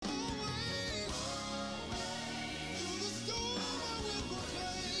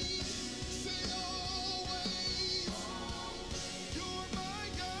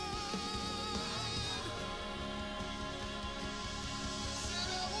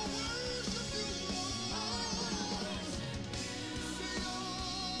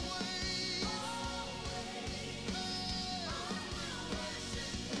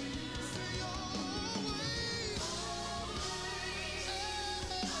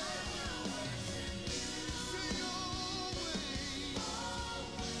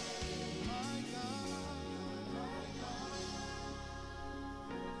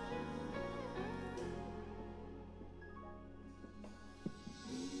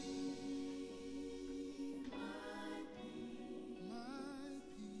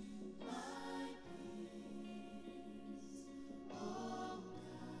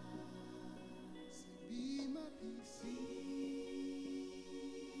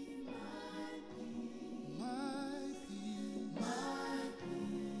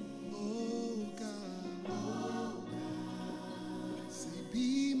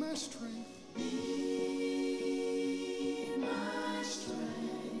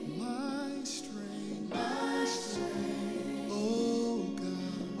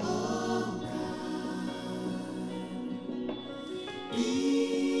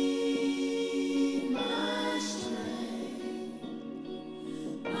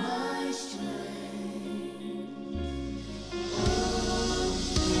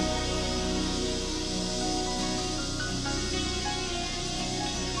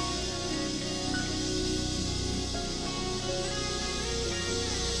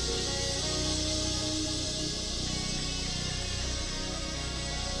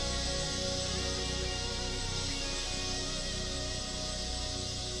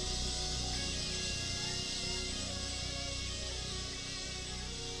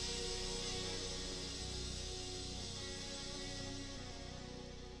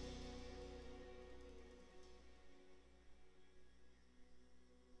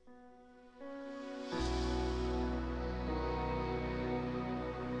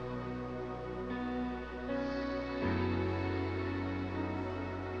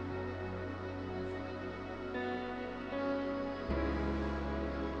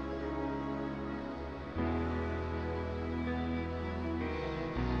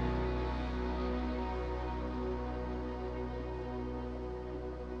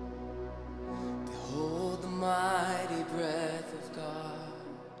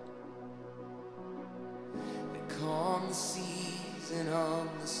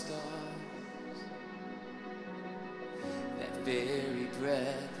the stars, that very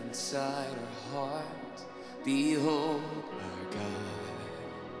breath inside our hearts. Behold our God.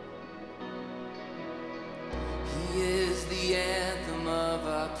 He is the anthem of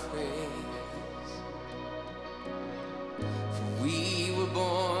our praise, for we were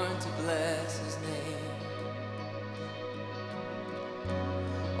born to bless his name.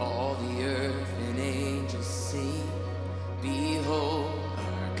 All the earth and angels sing, behold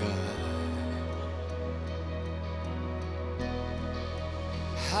our God.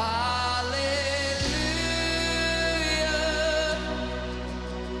 Hallelujah,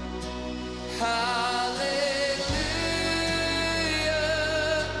 hallelujah,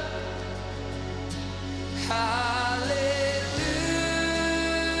 hallelujah.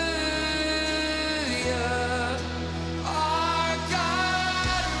 Our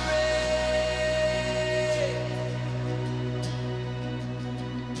God reigns.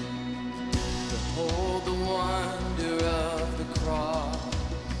 Behold the wonder of the cross,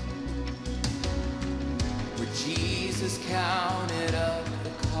 where Jesus counted up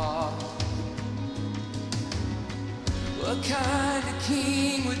the cost. What kind of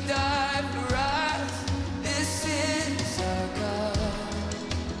king would die for us? This is our God.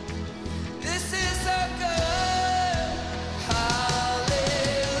 This is our God.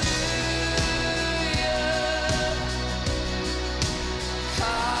 Hallelujah,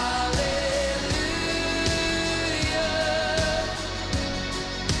 hallelujah,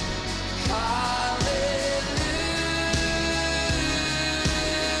 hallelujah.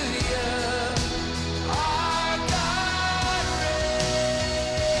 Our God reigns.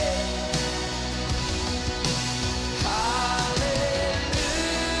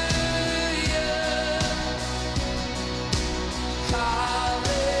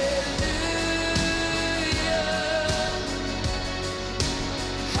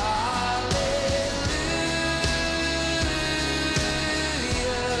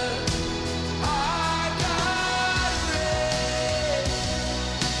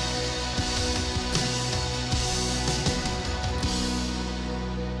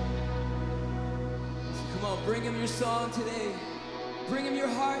 Come on, bring him your song today. Bring him your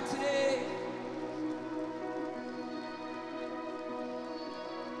heart today.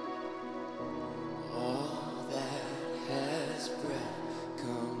 All that has breath,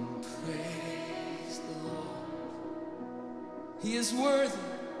 come praise the Lord. He is worthy.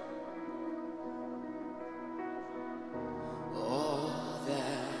 All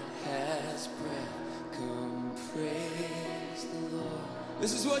that has breath, come praise the Lord.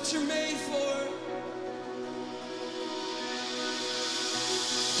 This is what you're made for.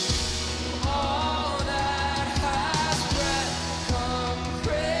 All that has breath, come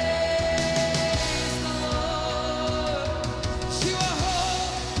praise the Lord. You are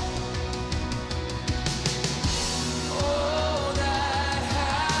holy. All that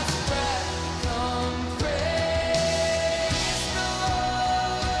has breath, come praise the Lord.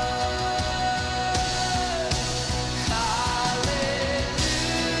 Hallelujah,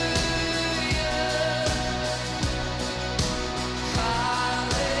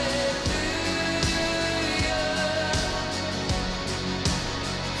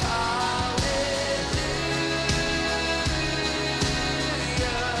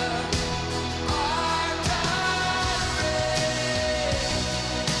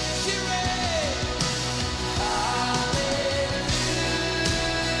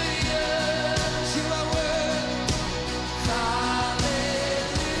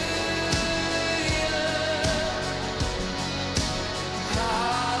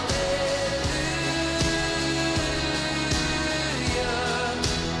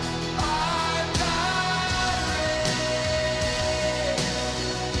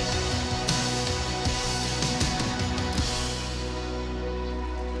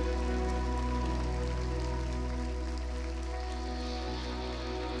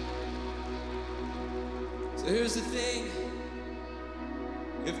 So here's the thing.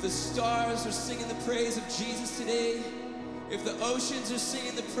 If the stars are singing the praise of Jesus today, if the oceans are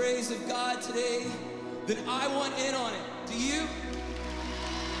singing the praise of God today, then I want in on it. Do you?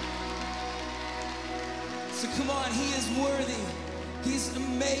 So come on, he is worthy. He's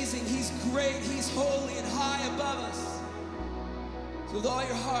amazing. He's great. He's holy and high above us. So with all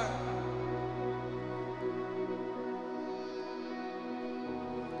your heart,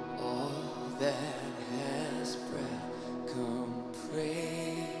 all that has breath, come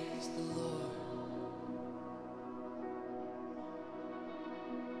praise the Lord.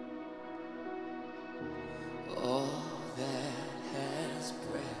 All that has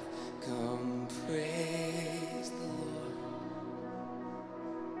breath, come praise the Lord.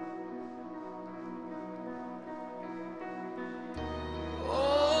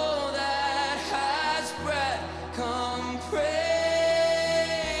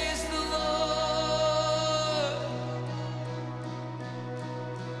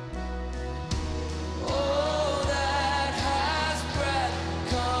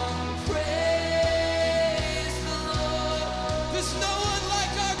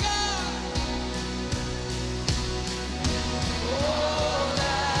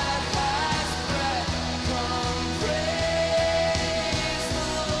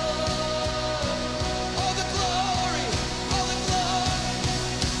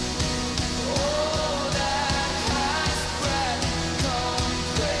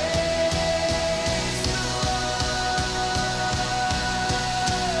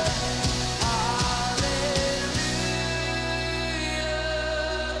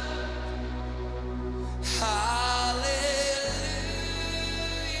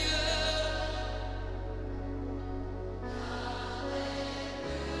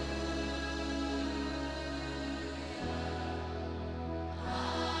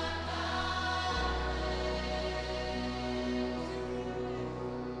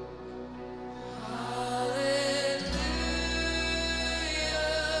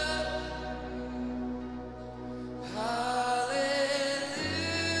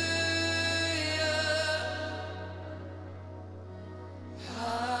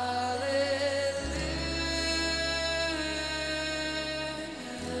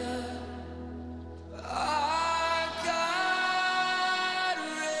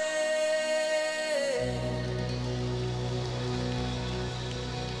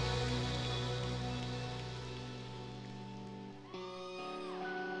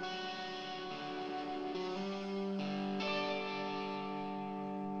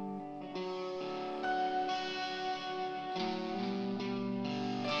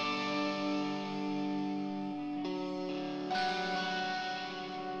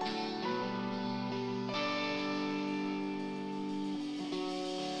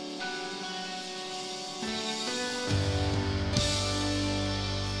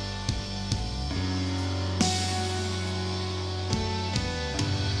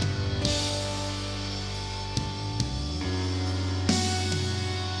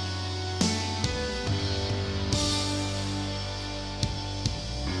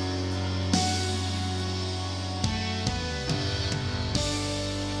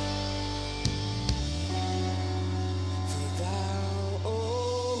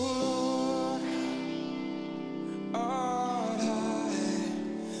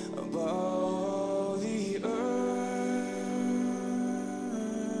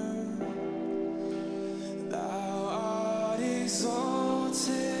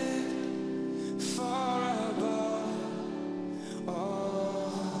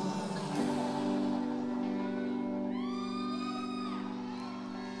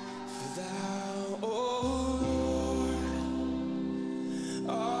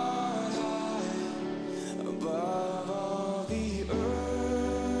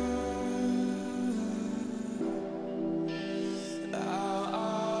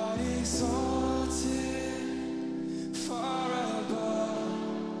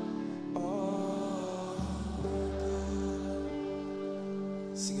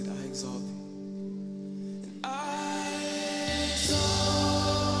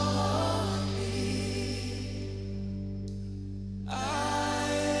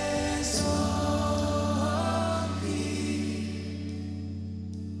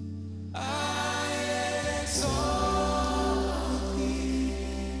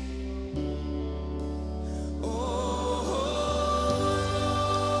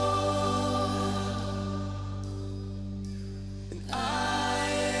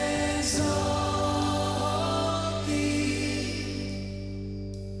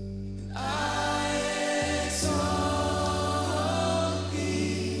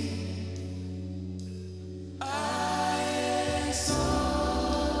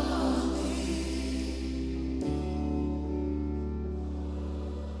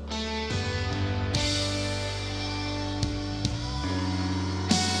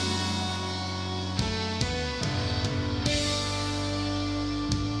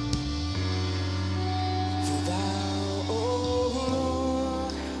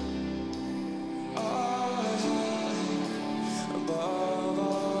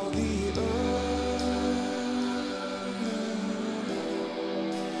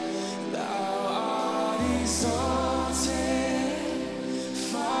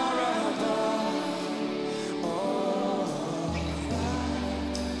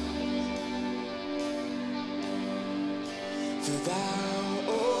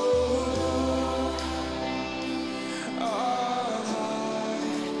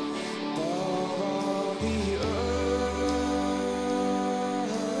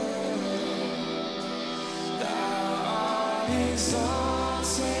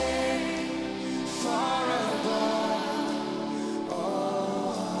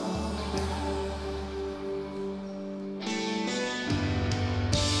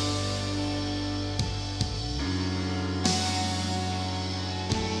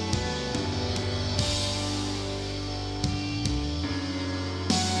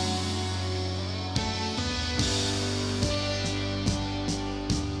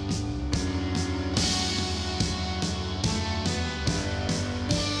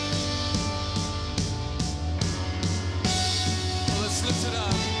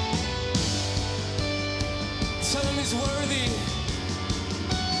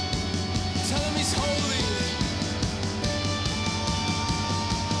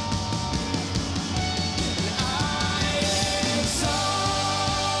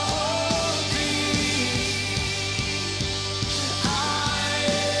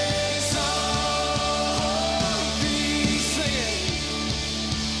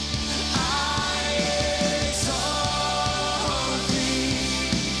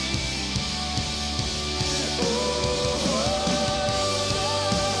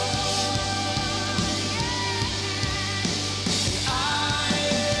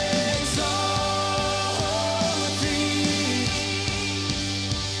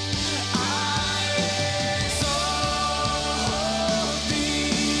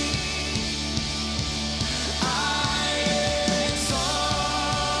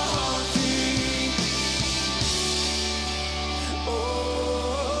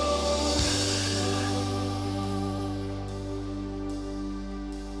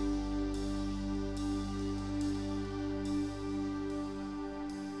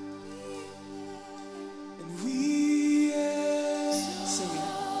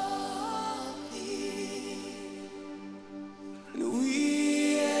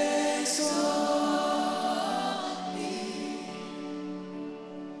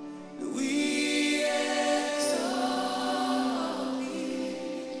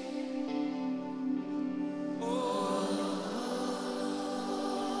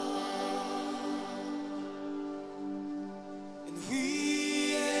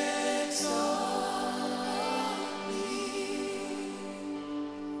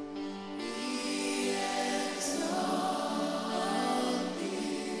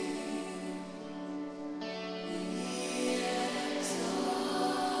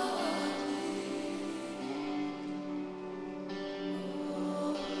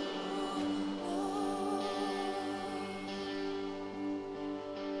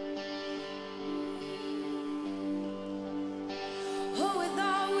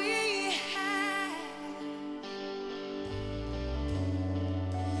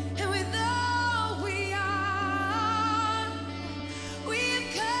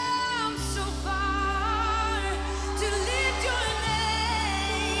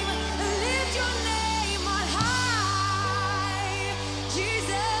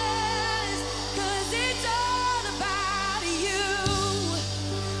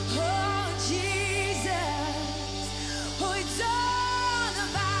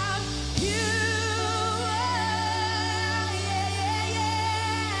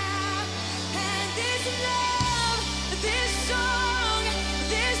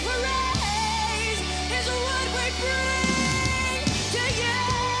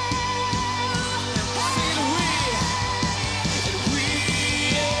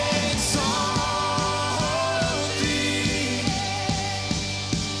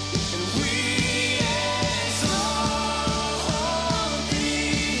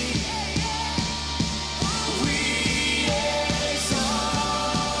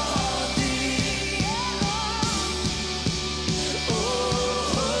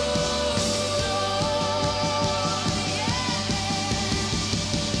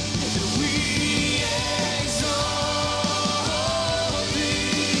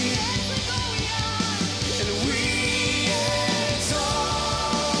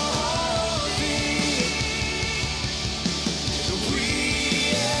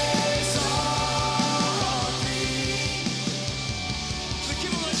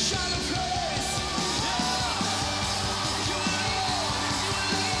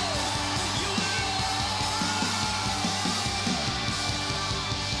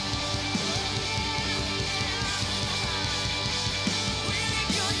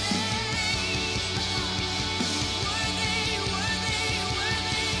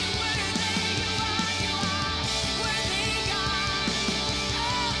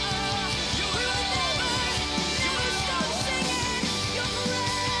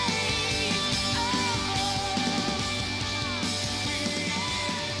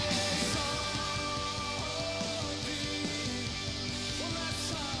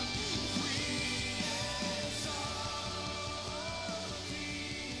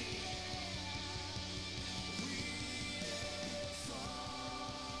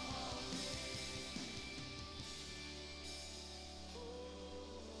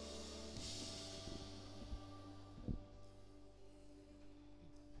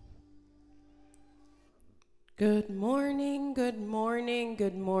 Good morning, good morning,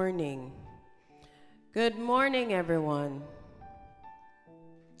 good morning. Good morning, everyone.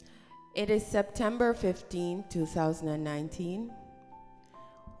 It is September 15, 2019.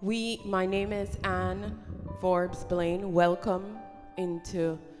 My name is Ann Forbes Blaine. Welcome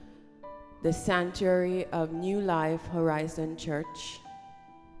into the sanctuary of New Life Horizon Church.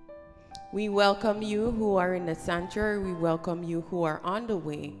 We welcome you who are in the sanctuary. We welcome you who are on the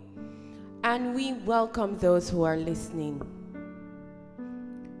way. And we welcome those who are listening.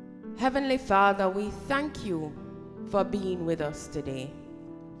 Heavenly Father, we thank you for being with us today.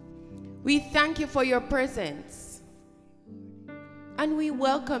 We thank you for your presence. And we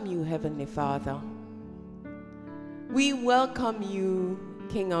welcome you, Heavenly Father. We welcome you,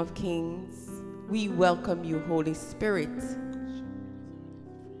 King of Kings. We welcome you, Holy Spirit.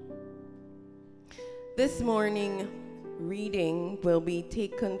 This morning, reading will be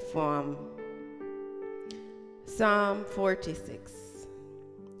taken from Psalm 46,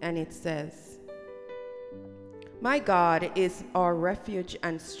 and it says, "My God is our refuge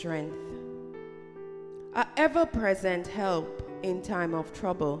and strength, an ever-present help in time of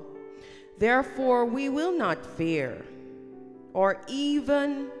trouble. Therefore we will not fear, or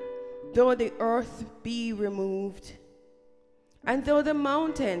even though the earth be removed, and though the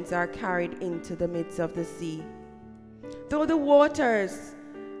mountains are carried into the midst of the sea, though the waters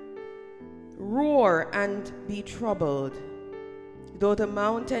roar and be troubled, though the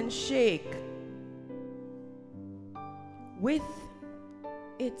mountains shake with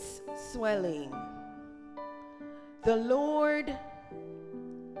its swelling. The Lord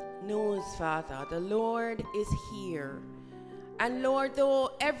knows, Father. The Lord is here. And Lord,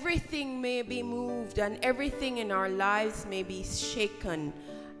 though everything may be moved and everything in our lives may be shaken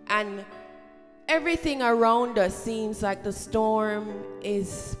and everything around us seems like the storm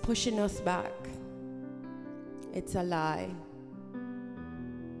is pushing us back, it's a lie.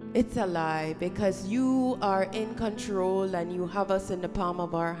 It's a lie, because you are in control and you have us in the palm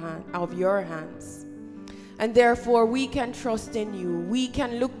of your hands. And therefore we can trust in you. We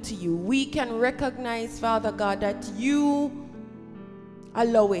can look to you. We can recognize, Father God, that you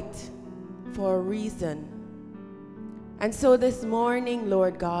allow it for a reason. And so this morning,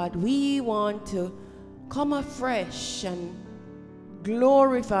 Lord God, we want to come afresh and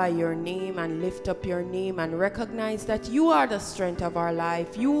glorify your name and lift up your name and recognize that you are the strength of our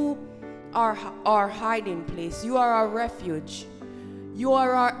life. You are our hiding place. You are our refuge. You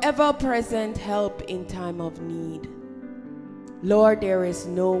are our ever-present help in time of need. Lord, there is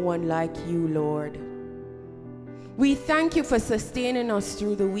no one like you, Lord. We thank you for sustaining us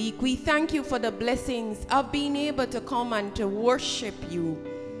through the week. We thank you for the blessings of being able to come and to worship you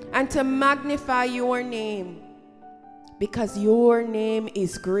and to magnify your name, because your name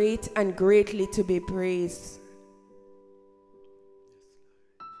is great and greatly to be praised.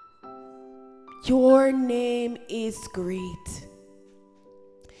 Your name is great.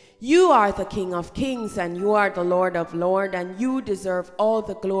 You are the King of Kings and you are the Lord of Lords, and you deserve all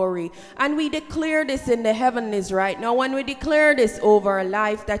the glory. And we declare this in the heavens right now, and we declare this over our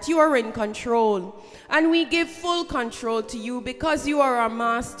life, that you are in control. And we give full control to you, because you are our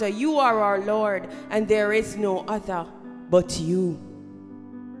master, you are our Lord, and there is no other but you.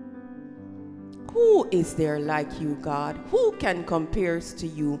 Who is there like you, God? Who can compare to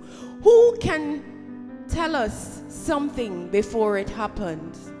you? Who can tell us something before it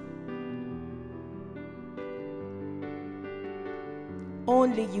happens?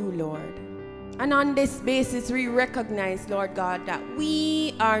 Only you, Lord. And on this basis, we recognize, Lord God, that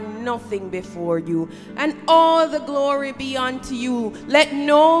we are nothing before you, and all the glory be unto you. Let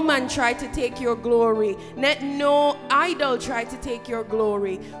no man try to take your glory. Let no idol try to take your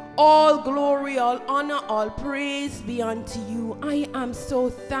glory. All glory, all honor, all praise be unto you. I am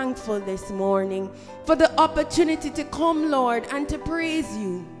so thankful this morning for the opportunity to come, Lord, and to praise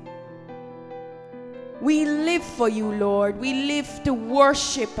you. We live for you, Lord. We live to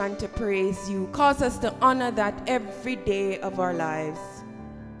worship and to praise you. Cause us to honor that every day of our lives.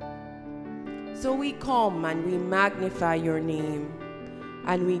 So we come and we magnify your name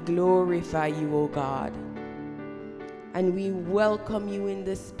and we glorify you, O God. And we welcome you in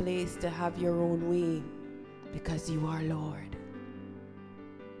this place to have your own way, because you are Lord.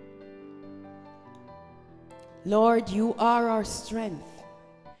 Lord, you are our strength.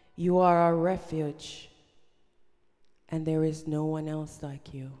 You are our refuge. And there is no one else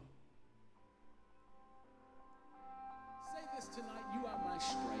like you. Say this tonight: you are my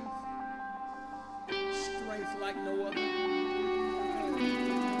strength. Strength like no other.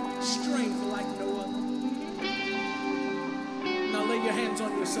 Strength like no other. Now lay your hands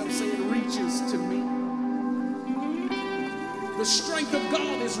on yourself. Say, it reaches to me. The strength of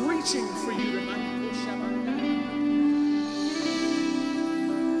God is reaching for you tonight.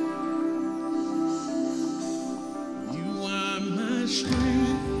 You are my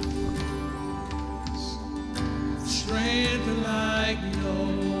strength, strength like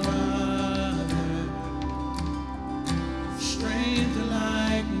no other, strength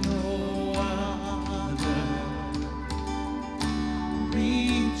like no other,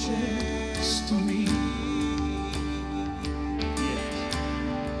 reaches to me.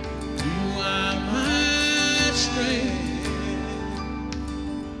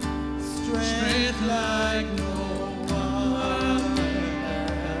 Strength like no other.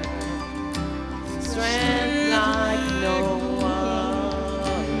 Strength like no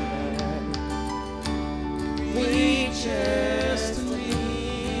other reaches to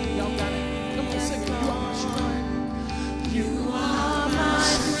me. Y'all got it. Come on, sing it. You are my strength. You are my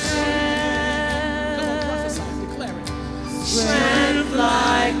strength. Come on, prophesy, declare it. Strength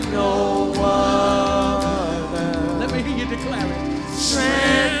like no other. Let me hear you declare it.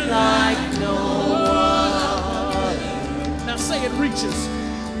 Strength like no other. Now say it reaches.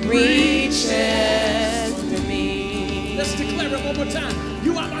 Reaches to me. Let's declare it one more time.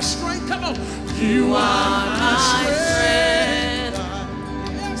 You are my strength. Come on. You are my strength.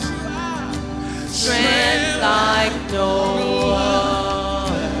 Yes, you are. Strength like no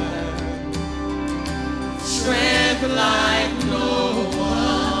other. Strength like no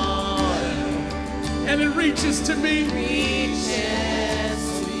other. And it reaches to me.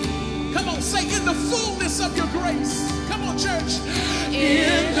 Reaches to me. Come on, say in the fullness of your grace. Come on, church.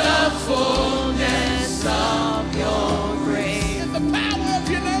 In the fullness of your grace. In the power of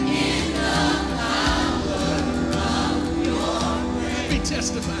your name. In the power of your grace. Let me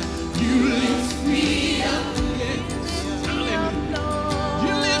testify. You lift me up. Yes. Hallelujah.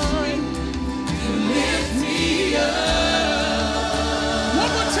 You lift me. You lift me up.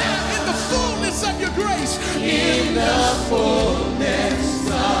 One more time. In the fullness of your grace. In the fullness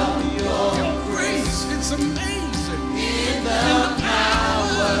of your grace. It's amazing. In the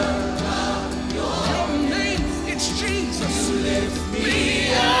power of your name. It's Jesus. you lift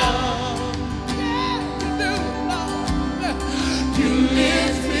me up. Yeah, you do, Lord. You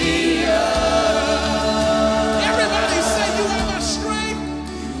lift me up. Everybody say you are my strength.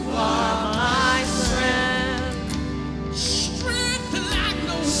 You are my strength. Strength like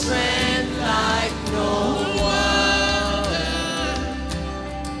no Strength like no other.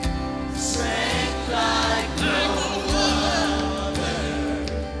 Strength like no other.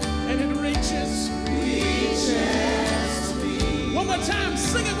 And it reaches. Reaches to me. One more time,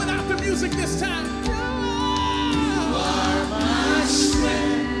 sing it without the music this time. You are my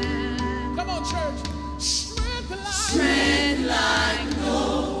strength. Come on, church. Strength like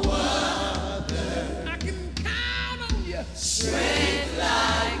no other. I can count on you. Strength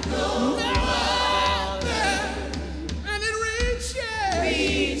like no other. And it reaches.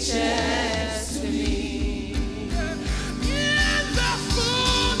 Reaches to me. In the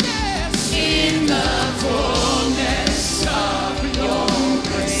fullness. In the fullness of your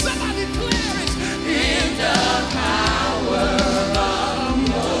grace. Somebody declare it. In the power of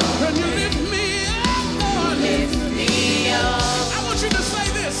your And you lift me up, Lord. lift me up. I want you to say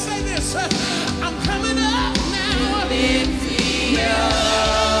this. Say this. I'm coming up now. Lift me up.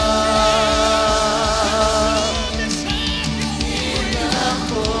 In the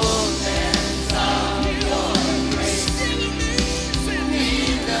fullness of your grace. In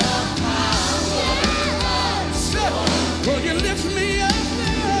the power of your Will you lift me up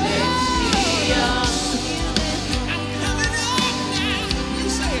now? lift me up. I'm coming up now. You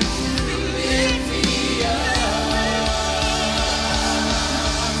say it. You lift me up.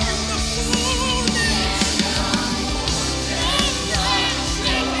 In the fullness of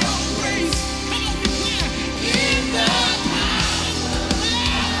your grace. Come on, declare. In the power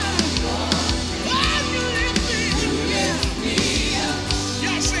of you lift me up.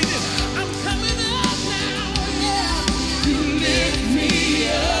 Y'all say this. I'm coming up now. Yeah. You lift me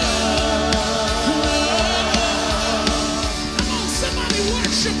up. Come on, somebody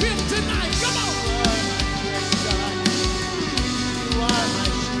worship him tonight. Come on.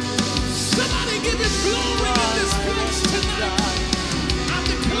 Somebody give him glory in this place tonight. I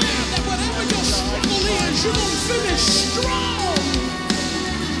declare that whatever your struggle is, you're going to finish strong.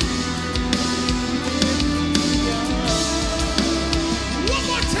 One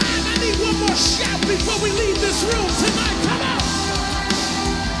more time. I need one more shout before we leave this room tonight. Come on.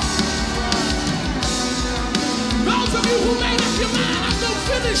 Those of you who made up your mind, I'm going to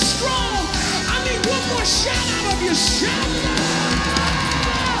finish strong. I need one more shout out of you. Shout out.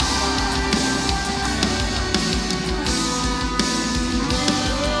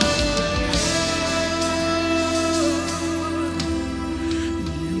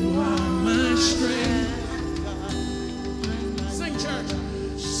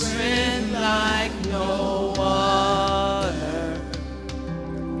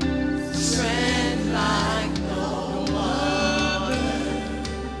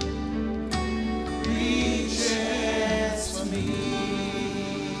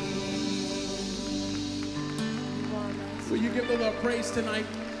 praise tonight?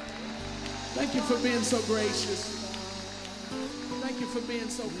 Thank you for being so gracious. Thank you for being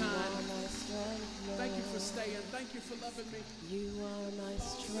so kind. Thank you for staying. Thank you for loving me. You are my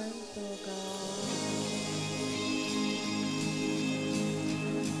strength, oh God.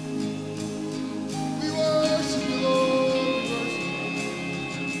 We worship you, Lord.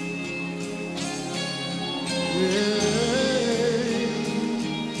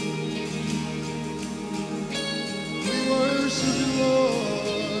 We worship you,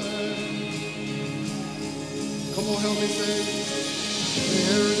 Lord. Come on, help me say,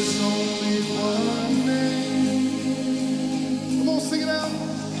 there is only one name. Come on, sing it out.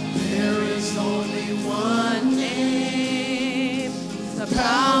 There is only one Name, the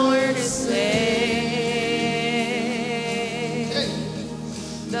power to save, Hey.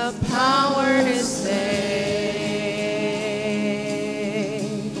 the power to save.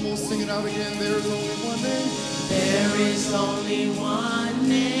 Come on, sing it out again. There is only one name. There is only one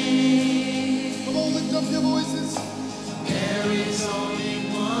name. Come on, lift up your voices. There is only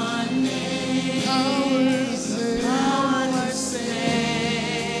one name. Power to save. Power to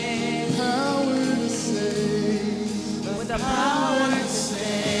save. Power to save. With the power to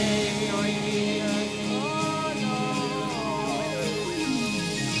save. Oh,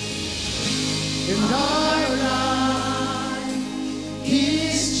 And our God,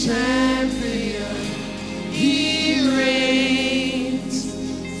 He's champion. He reigns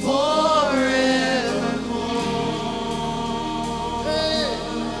forevermore. Hey.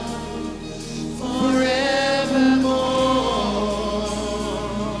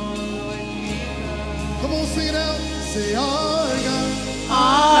 Forevermore. Come on, sing it out. Say, our God,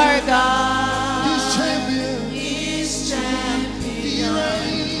 Our God He's champion. is He champion.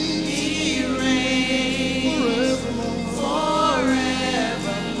 reigns He reigns forevermore.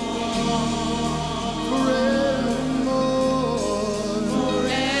 forevermore. Forevermore.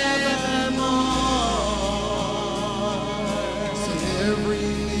 Forevermore. So every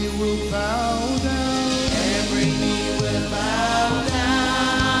knee will bow down. Every knee will bow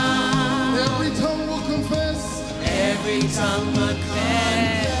down. Every tongue will confess. Every tongue will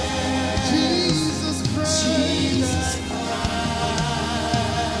confess. Jesus Christ. Jesus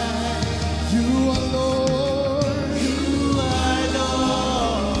You are Lord. You are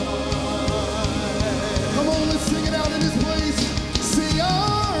Lord. Come on, let's sing it out in this place. Say,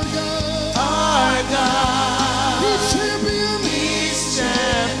 our God. Our God He's champion. is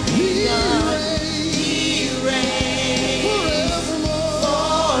He champion. reigns He reigns forevermore.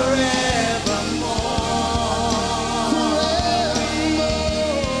 forevermore.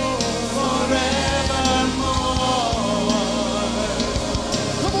 Forevermore.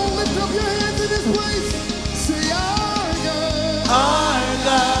 Come on, lift up your hands in this place. Say, our God. Our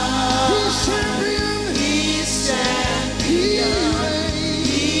God He's champion. is He champion. reigns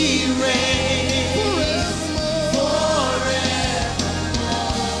He reigns forevermore.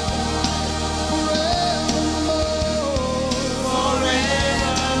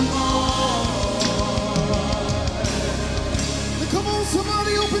 Now come on,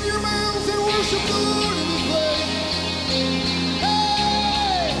 somebody open your mouths and worship the Lord in this place.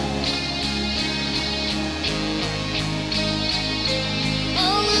 Hey!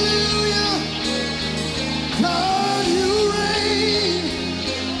 Hallelujah! God, you reign.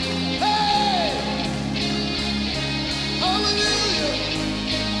 Hey! Hallelujah!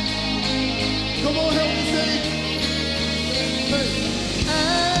 Come on, help me sing. Hey.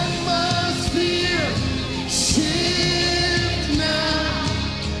 Atmosphere shift now.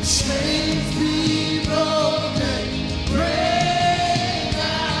 Chains be broken. Break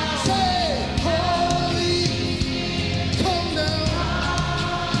now. Say, holy, come down.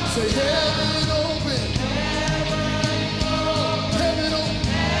 Say, heaven open. Heaven open.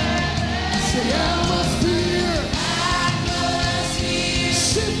 Say, atmosphere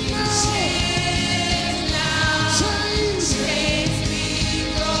shift now. Chains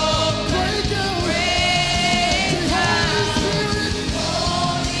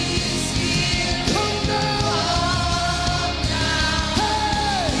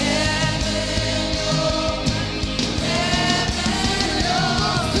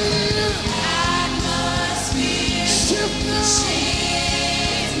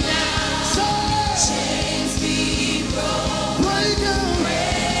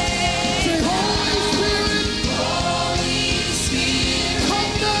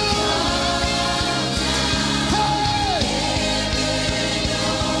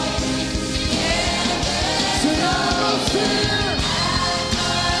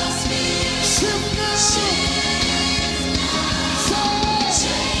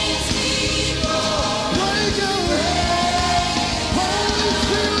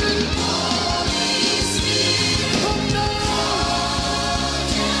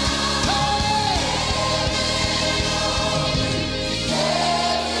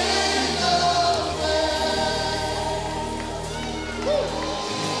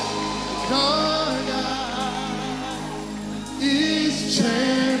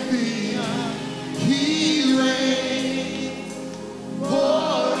champion. He reigns forevermore.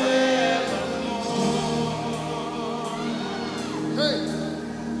 Hey,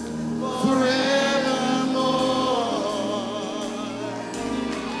 forevermore.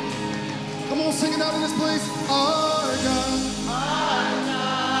 Come on, sing it out in this place. Our God,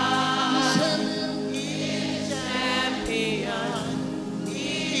 champion.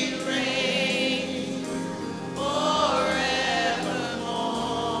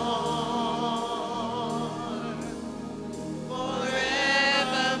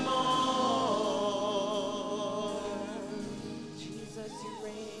 Jesus, you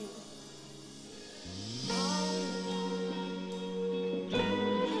reign.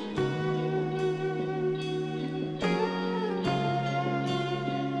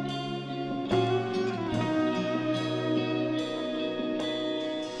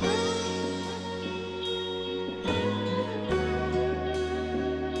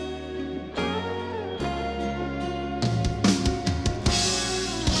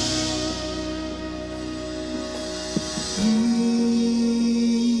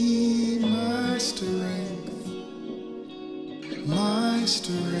 My strength, my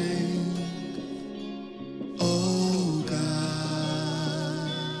strength, oh God,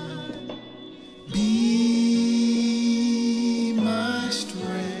 be my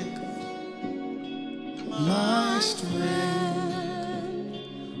strength,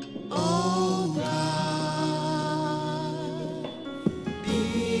 oh God, be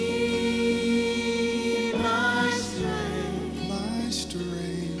my strength,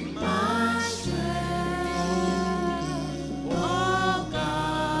 oh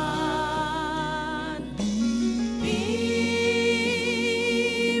God.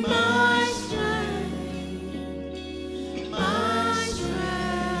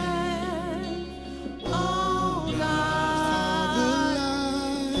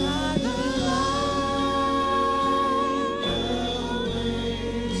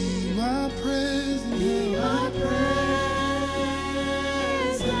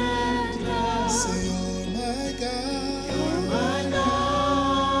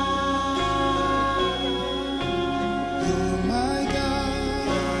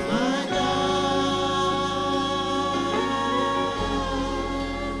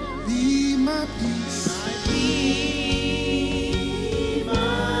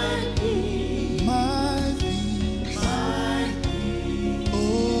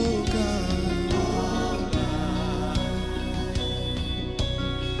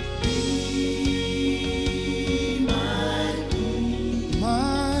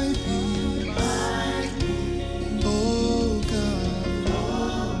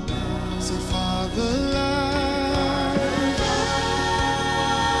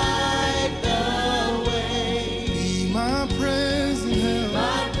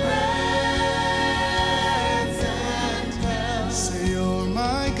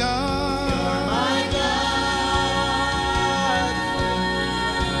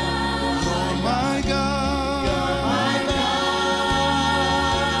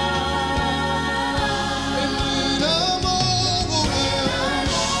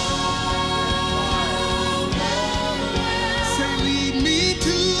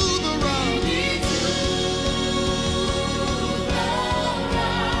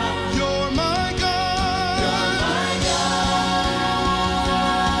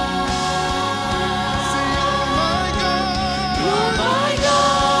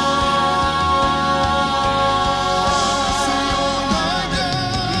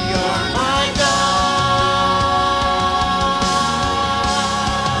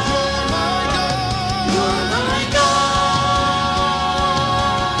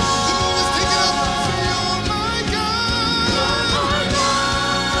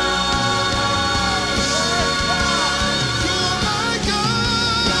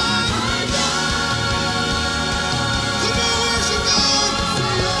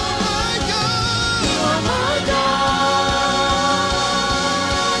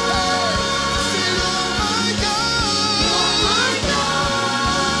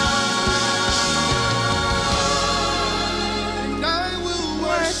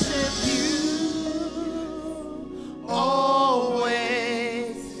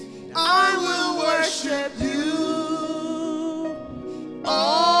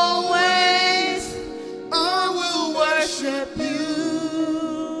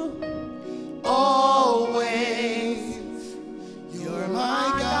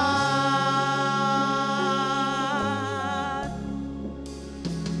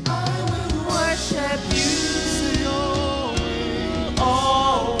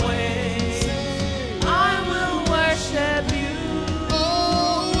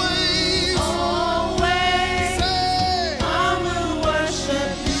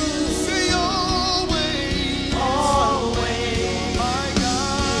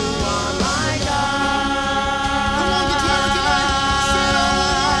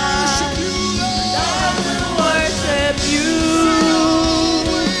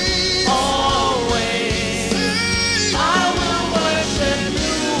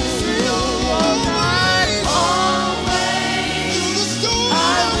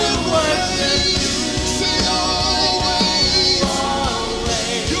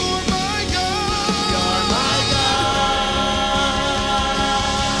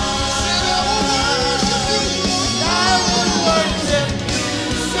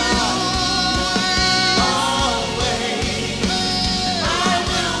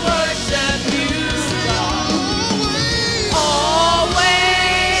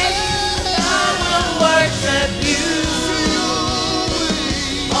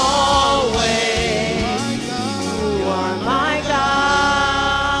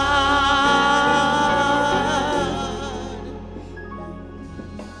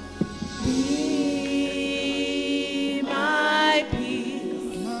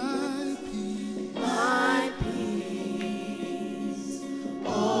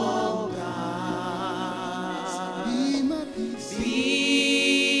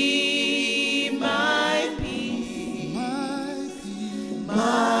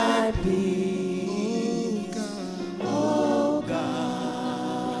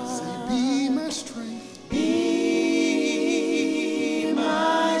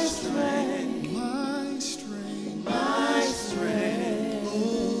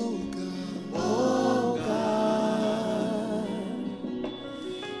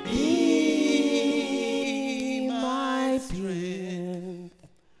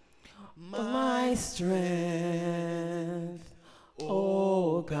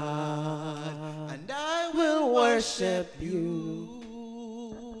 oh God, and I will worship you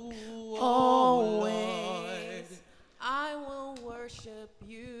always. I will worship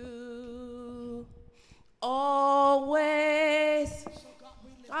you always.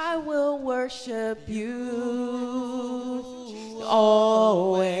 I will worship you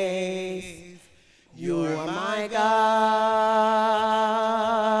always. You are my God,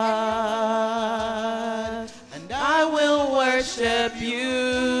 and I will worship you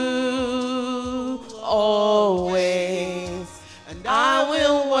always. And I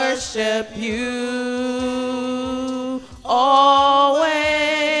will worship you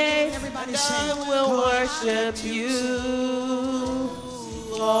always. Everybody And say, I will worship you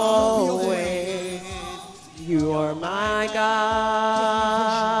always. You are my God.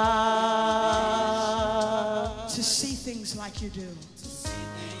 to see things like you do.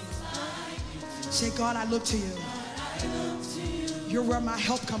 Say, God, I look to you. You're where my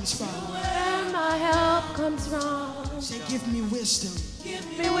help comes from. Where my help comes from. Say, give me wisdom. Give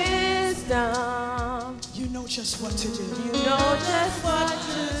me wisdom. You know just what to do. You know just what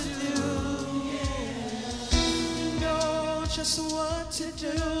to do. You know just what to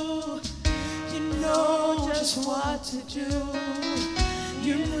do. You know just what to do.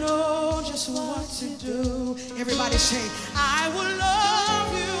 You know just what to do. Everybody say, I will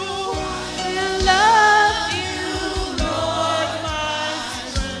love you. I love you, Lord, my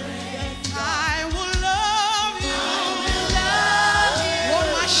I will love you. Lord,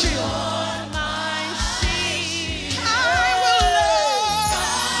 my shield. I will love.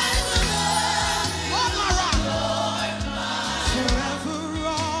 Lord, my rock. Forever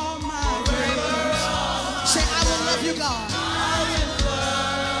all my days. Say, I will love you, God.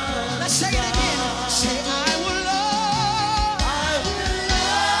 Let's say it again. Say, I will love.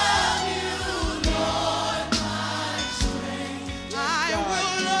 I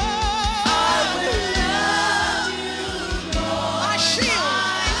will love. My shield.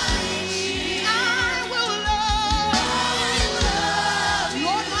 I will love.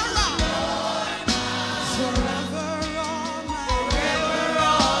 Lord, my rock. Forever all my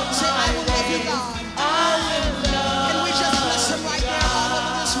days. Say, I will love you, God. Can we just bless him right there all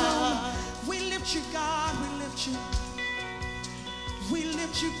over this room? We lift you, God. We lift you. We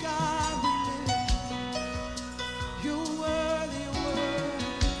lift you, God. We lift you. You're worthy, you're worthy.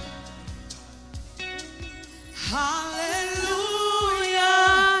 Hallelujah.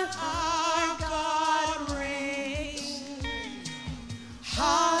 Our God reigns.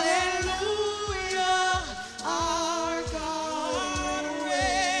 Hallelujah. Our God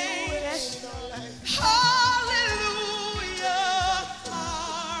reigns. Hallelujah.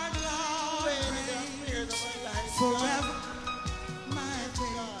 Our God reigns. Forever my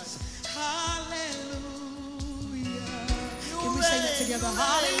days. Hallelujah. Can we say that together?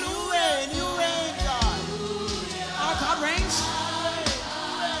 Hallelujah. You reign, God. Our God reigns.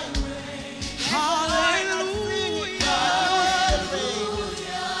 Hallelujah.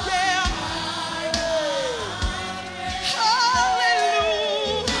 Yeah.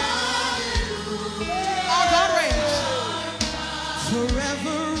 Hallelujah. Our God reigns.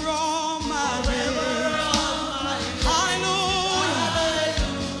 Forever all my days. Hallelujah.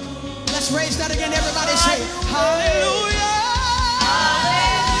 Let's raise that again. Everybody say hallelujah.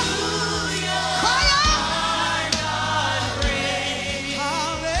 Cry out.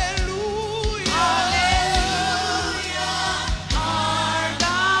 Hallelujah.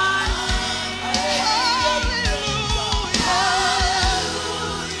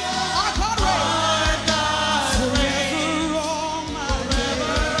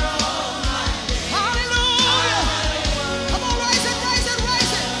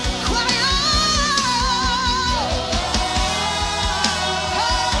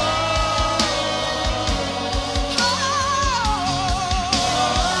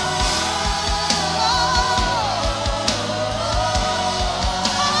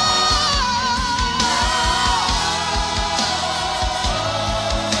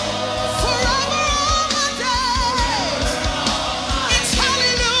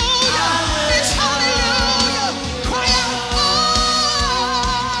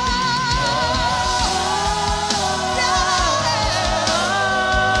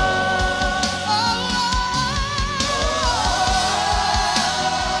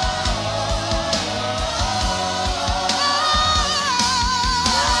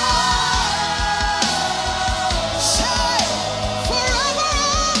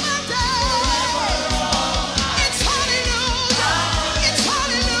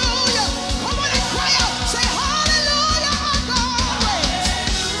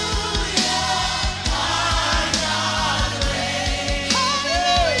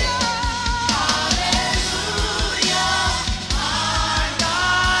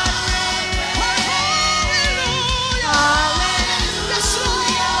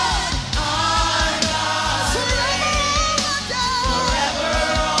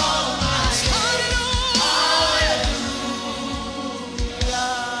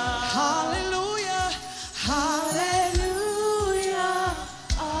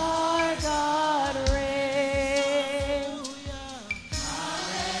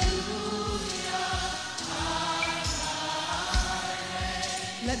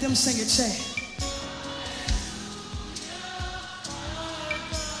 them sing it, say.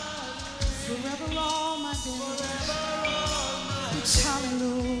 Forever all my days.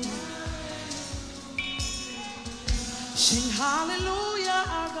 Hallelujah. Sing hallelujah,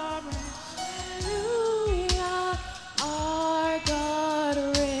 our God reigns. Hallelujah, our God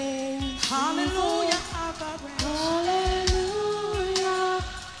reigns. Hallelujah, our God reigns. Hallelujah,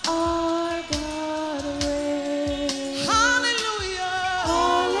 our God reigns. Hallelujah.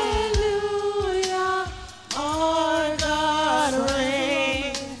 Hallelujah, our God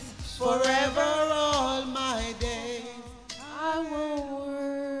reigns. Forever all my days. I will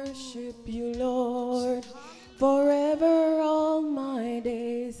worship you, Lord, forever all my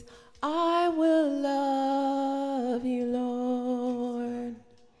days. I will love you, Lord.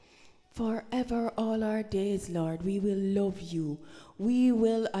 Forever all our days, Lord, we will love you. We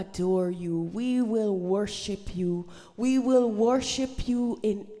will adore you. We will worship you. We will worship you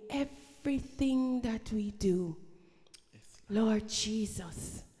in everything that we do. Lord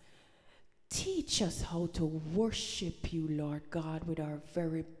Jesus, teach us how to worship you, Lord God, with our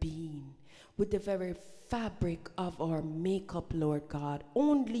very being, with the very fabric of our makeup, Lord God.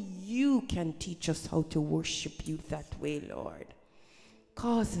 Only you can teach us how to worship you that way, Lord.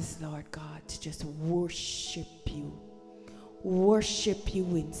 Cause us, Lord God, to just worship you. Worship you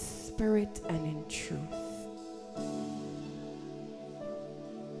in spirit and in truth.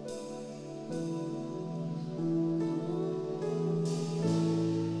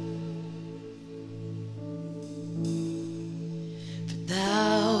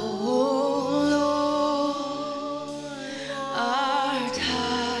 Thou, O Lord, art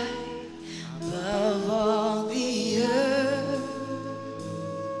high above all the earth.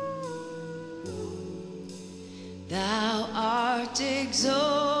 Thou art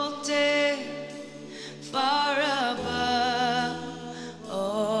exalted far above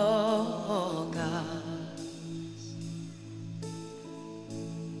all gods.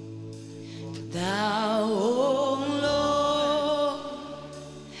 Thou, O Lord,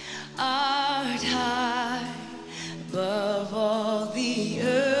 art high above all the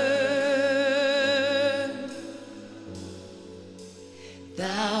earth.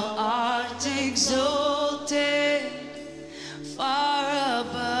 Thou art exalted far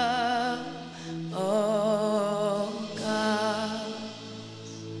above all gods.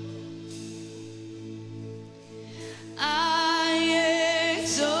 I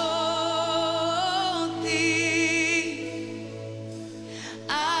exalt thee.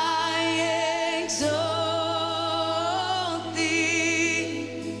 I exalt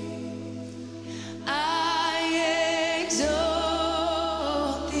thee. I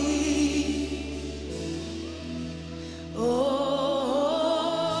exalt thee. Oh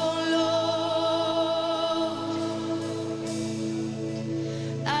Lord,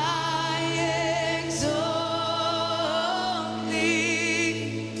 I exalt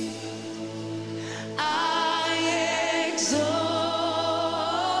thee. I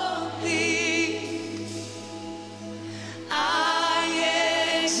exalt thee.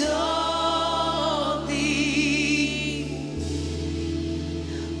 I exalt thee.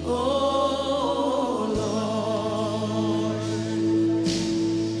 Oh Lord,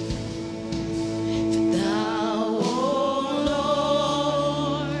 thou, O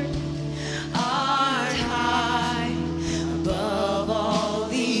Lord, art high above all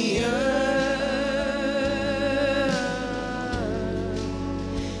the earth.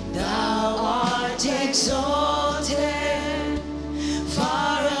 Thou art exalted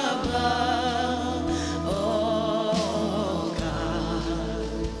far above all gods.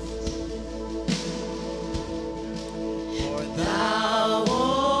 For thou, O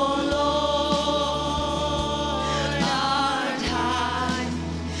Lord, art high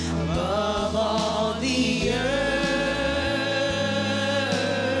above all the earth.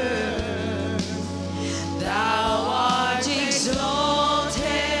 Thou art exalted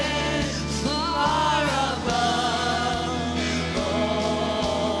far above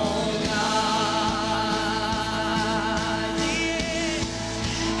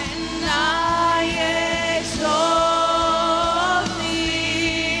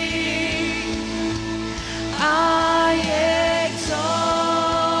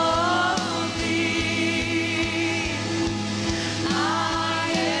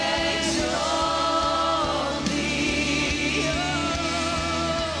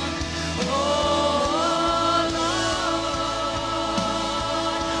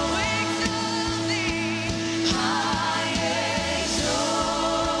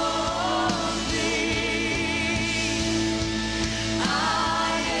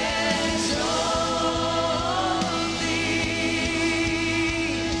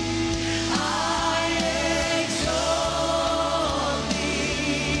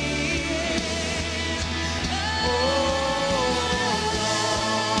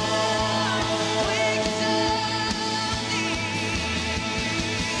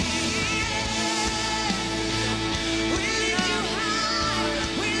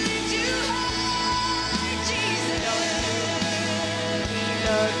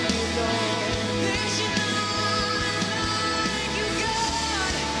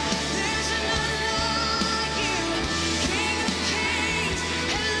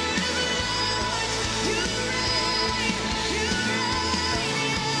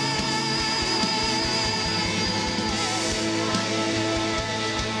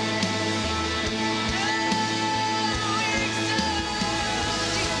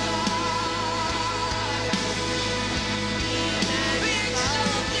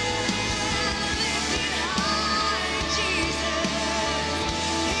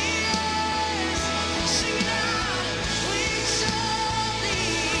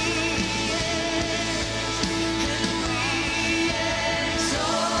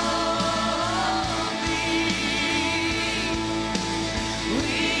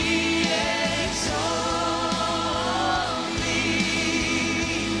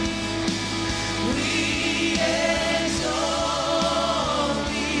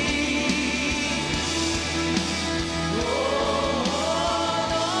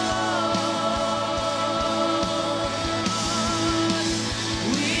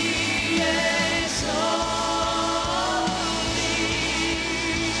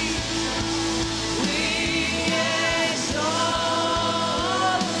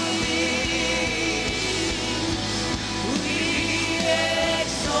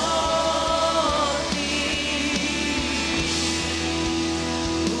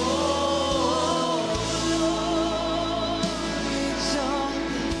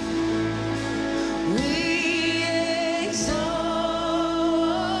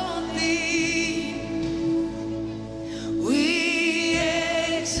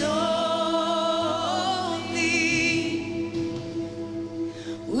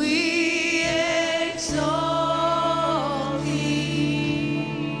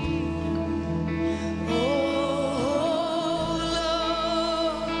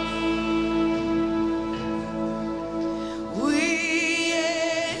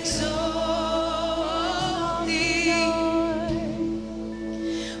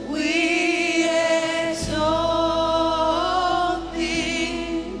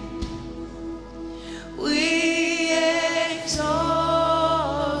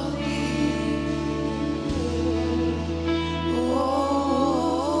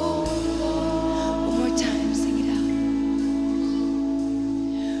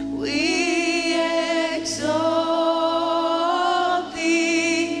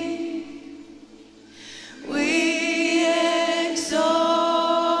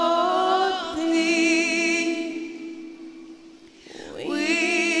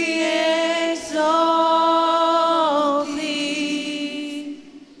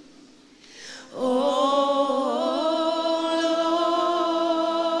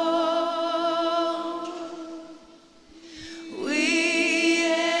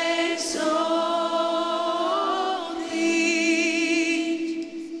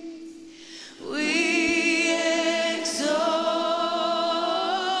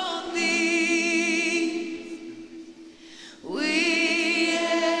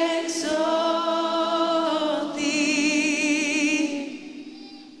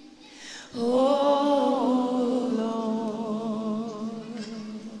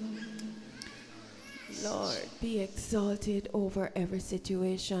exalted over every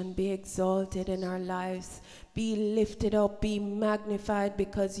situation. Be exalted in our lives. Be lifted up, be magnified,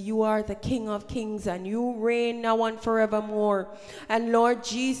 because you are the King of Kings and you reign now and forevermore. And Lord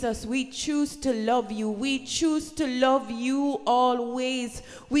Jesus, we choose to love you. We choose to love you always.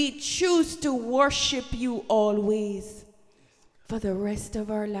 We choose to worship you always. For the rest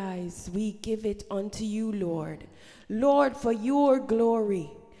of our lives, we give it unto you, Lord. Lord, for your glory,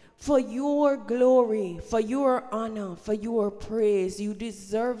 for your glory, for your honor, for your praise. You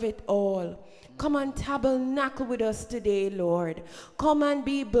deserve it all. Come and tabernacle with us today, Lord. Come and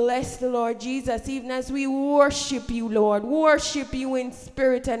be blessed, Lord Jesus, even as we worship you, Lord. Worship you in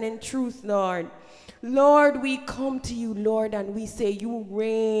spirit and in truth, Lord. Lord, we come to you, Lord, and we say you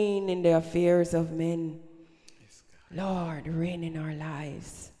reign in the affairs of men. Lord, reign in our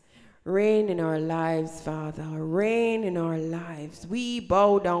lives. Reign in our lives, Father. Reign in our lives. We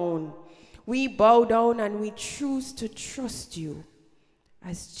bow down. We bow down and we choose to trust you.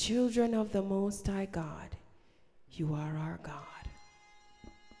 As children of the Most High God, you are our God.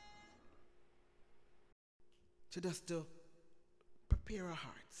 Just to prepare our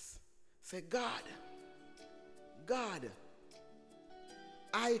hearts. Say, God,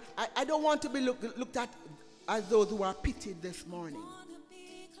 I don't want to be looked at as those who are pitied this morning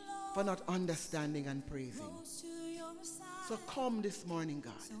for not understanding and praising. So come this morning,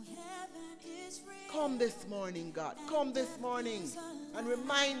 God. Come this morning, God. Come this morning and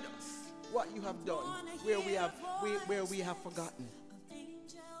remind us what you have done, where we have forgotten.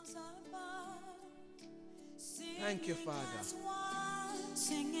 Thank you, Father.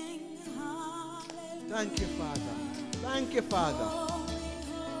 Thank you, Father. Thank you, Father.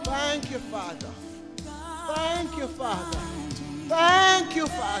 Thank you, Father. Thank you, Father. Thank you,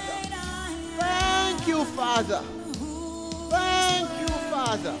 Father. Thank you, Father. Thank you,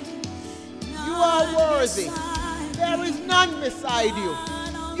 Father. You are worthy. There is none beside you.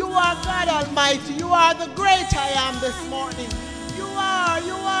 You are God Almighty. You are the great I am this morning. You are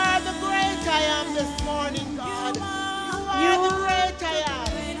the great I am this morning, God. You are the great I am.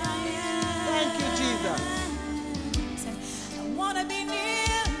 Thank you, Jesus. I want to be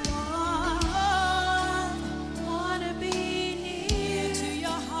near, Lord. Want to be near to your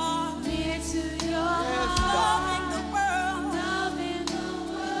heart, near to your heart. Loving the world,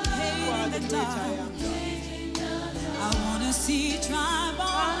 hating the dark. I want to see dry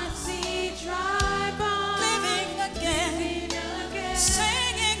bones, living again,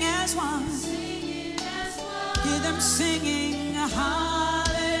 singing as one. Hear them singing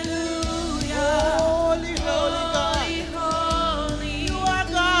hallelujah. Holy, holy God. You are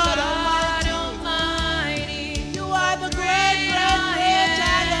God Almighty. You are the great, great, great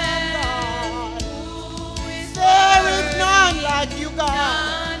I am, God. There is none like you,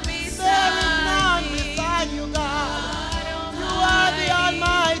 God. There is none beside you, God. You are the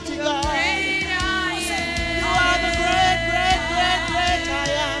Almighty God. You are the great, great, great, great I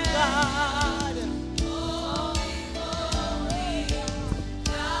am, God.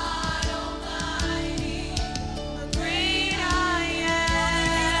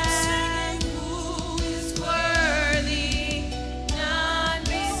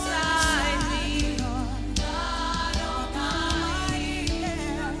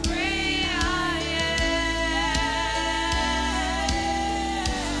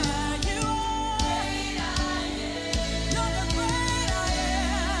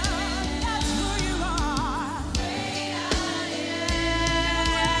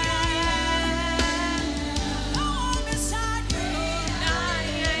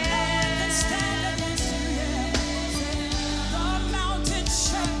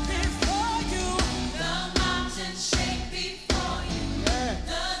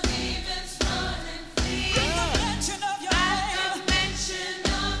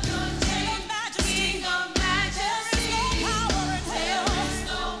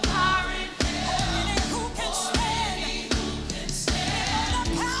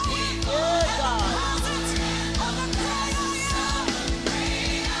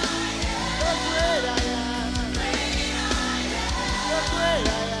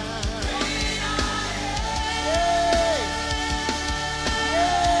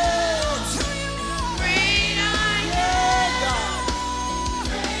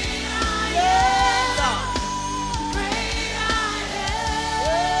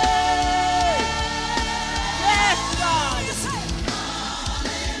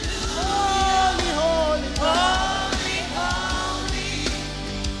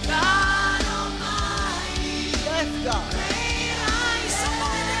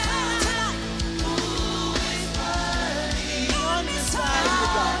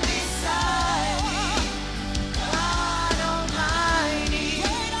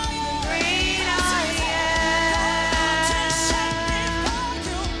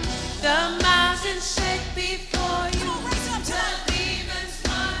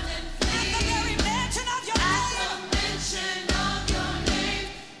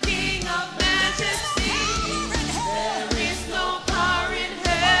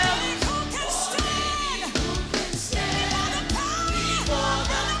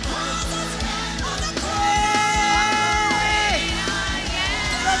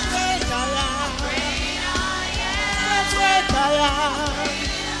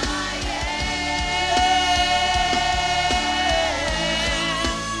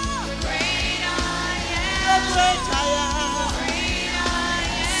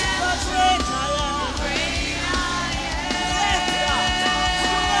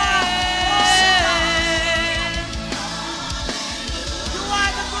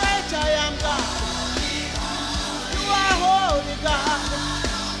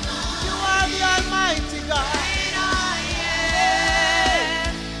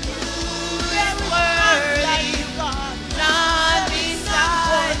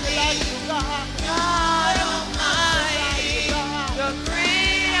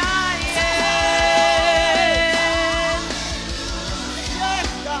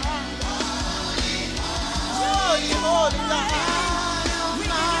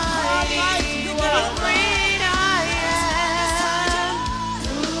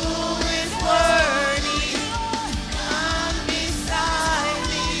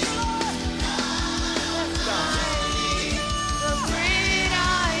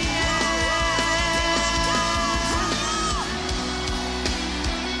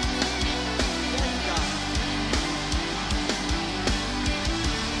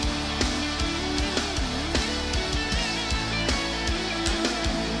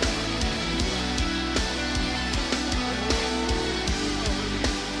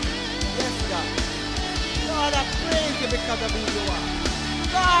 because of who you are.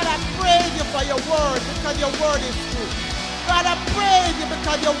 God, I praise you for your word because your word is true. God, I praise you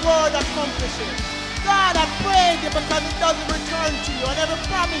because your word accomplishes. God, I praise you because it doesn't return to you. And every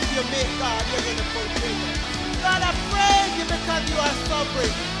promise you make, God, you're going to fulfill it. God, I praise you because you are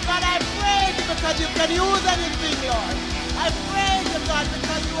sovereign. God, I praise you because you can use anything, Lord. I praise you, God,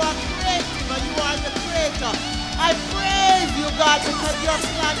 because you are creative and you are the creator. I praise you, God, because your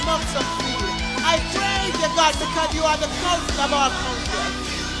plan must succeed. I praise you, God, because you are the counsel of our counsel.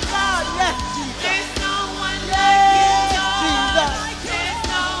 God, yes, Jesus. There's no one Yes, like you, Jesus. Lord. There's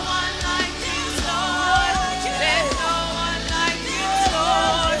no one like you, Lord. There's no one like you,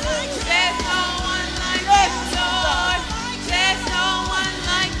 Lord. There's no one like you, Lord. There's no one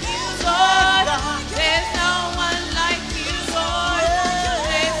like you, Lord. There's no one like you, Lord.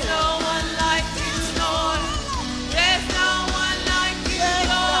 There's no one like you, Lord. There's no one like you,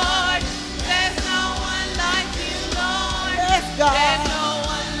 Lord. There's no one like you, Lord. Yes, There's God. no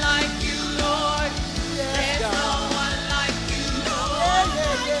one like you, Lord. There's no one like you, Lord.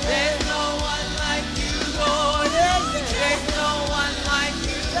 There's no one like you, Lord. There's no one like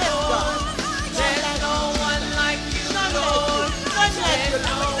you, Lord. There's no one like you, Lord. There's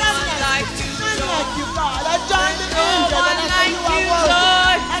no one like you, None Lord. like you, God. I join the No angels one and I say like you are you, worthy.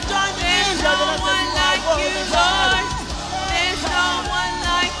 Lord. I join the There's angels no and I say one you are like you, worthy, God. Lord. There's no one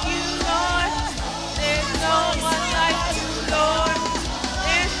like you, Lord. There's no one like you, Lord.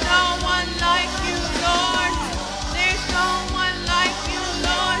 There's no one like you, Lord. There's no one like you,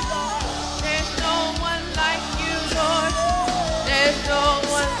 Lord. There's no one like you, Lord. There's no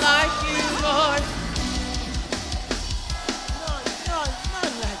one like you, Lord.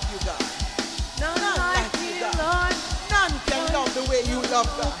 None like you, God. None None like like you, you, God. Lord. None can love the way you love,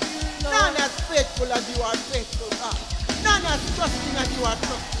 God. None as faithful as you are faithful, God. None as trusting as you are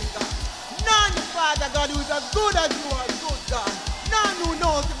trusting, God. None, Father God, who is as good as you are good, God. None who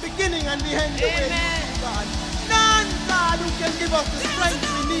knows the beginning and the end the way you Amen. do, God. None, God, who can give us the strength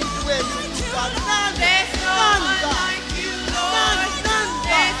we need the way you do, God. None, There's no none, one God. like you, Lord. None, none,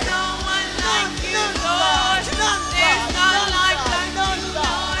 There's God. no one like you, None, Lord. none, There's God. none None, like God. you, None, God.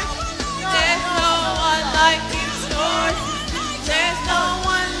 Lord. There's no one like you, Lord. There's no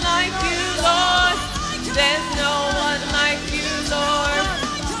one like you, Lord. There's no one like you, Lord.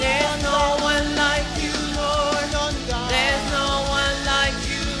 There's no one like you, Lord. None, God. There's no one like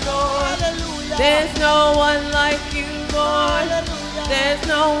you, Lord. Hallelujah. There's no one like you, Lord. Hallelujah. There's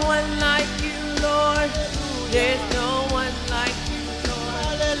no one like you, Lord. There's no one like you, Lord.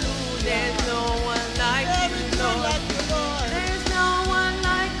 Hallelujah. There's no one like There you, is none Lord. like you, Lord. There's no one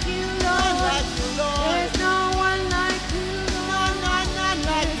like you, None Lord. like you, Lord. There's no one like you, Lord. None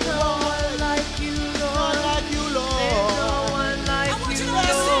like There's you, no Lord. one like you, None Lord. like you, There's no Lord. one like I want you, you to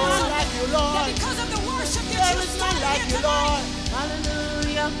There is Lord. none like you, Lord. because of the worship that There you is none started like here you, Lord. tonight,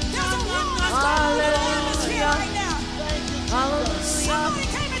 Hallelujah. there's a war that's going on in the atmosphere Hallelujah. right now. Thank you, Jesus. Hallelujah. Somebody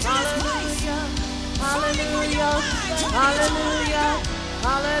came into this place Hallelujah. fighting for your Hallelujah. mind, trying to get your mind Hallelujah. back,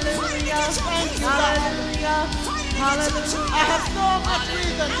 fighting to Hallelujah. get your peace back, Hallelujah. fighting to get your joy I have back. so much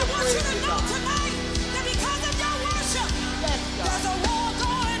reason I to want praise you to you, know God. tonight that because of your worship, Yes, there's God. a war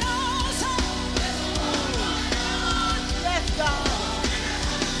going on. So Yes, God.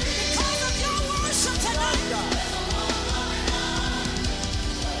 because of your worship tonight,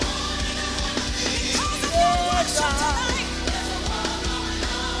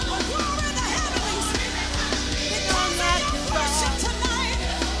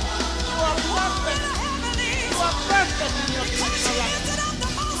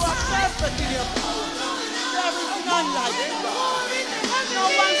 manifest in your power. There is none like you, God. No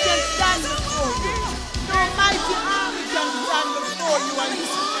one can stand before you. No mighty army can stand before you and you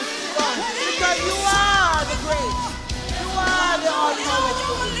run. Because you are the great. You are the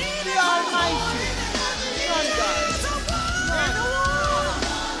all-powerful, the almighty. None, God. None.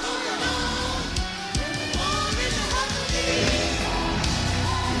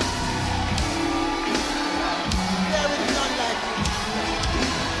 There is none like you.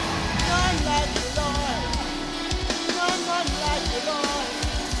 None like you, Lord. None like you, Lord.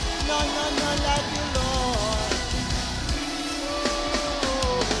 None like you, Lord.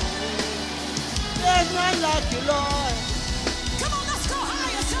 Oh. There's none like you, Lord. Come on, let's go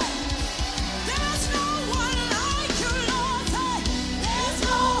higher, say. There's no one like you, Lord. Say, there's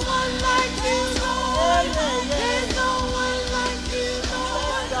no one like you, Lord. There's no one like you,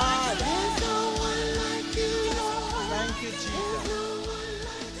 Lord. God. There's no one like you, Lord. Thank you,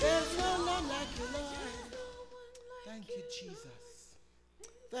 Jesus. There's no There's one like no one like you, Lord. Thank you, Jesus.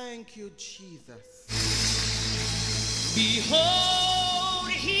 Thank you, Jesus. Behold,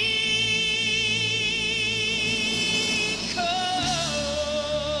 he comes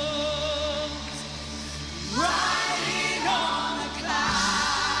riding on a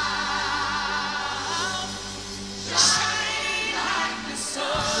cloud, shining like the sun.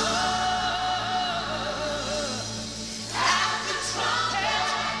 At the trumpet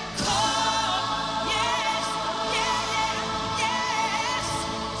call, yes, yes.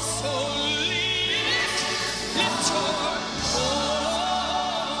 So lift your voice.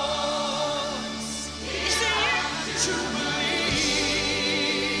 Is there to believe?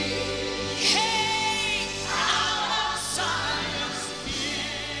 Hey, out of Zion's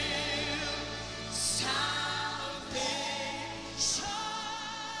hill, salvation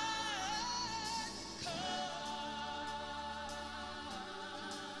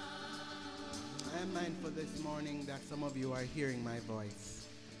I am mindful this morning that some of you are hearing my voice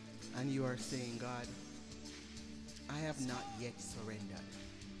and you are saying, God, I have not yet surrendered.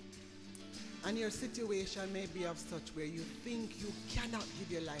 And your situation may be of such where you think you cannot give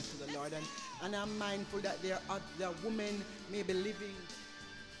your life to the Lord. And I'm mindful that there are women maybe living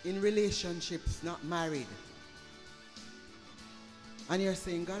in relationships, not married. And you're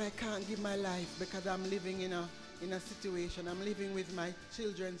saying, God, I can't give my life because I'm living in a situation. I'm living with my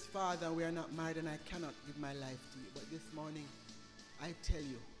children's father. We are not married and I cannot give my life to you. But this morning, I tell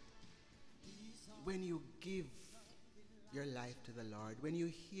you, when you give your life to the Lord, when you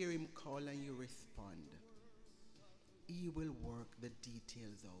hear him call and you respond, he will work the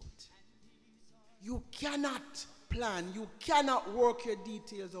details out. You cannot plan, you cannot work your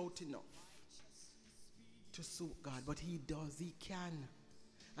details out enough to suit God, but he does, he can.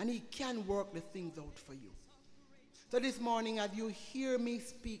 And he can work the things out for you. So this morning, as you hear me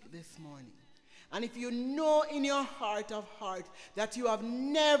speak this morning, and if you know in your heart of heart that you have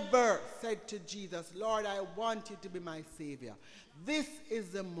never said to Jesus, Lord, I want you to be my Savior, this is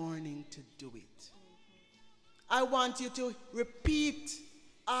the morning to do it. I want you to repeat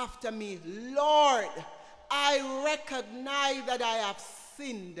after me, Lord, I recognize that I have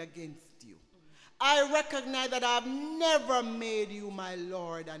sinned against you. I recognize that I have never made you my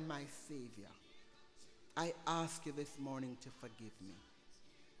Lord and my Savior. I ask you this morning to forgive me.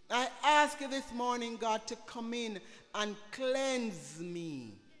 I ask you this morning, God, to come in and cleanse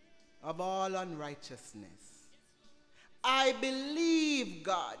me of all unrighteousness. I believe,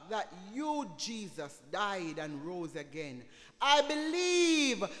 God, that you, Jesus, died and rose again. I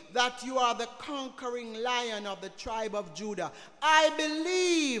believe that you are the conquering lion of the tribe of Judah. I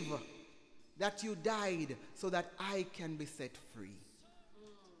believe that you died so that I can be set free.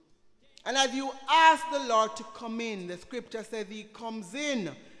 And as you ask the Lord to come in, the scripture says he comes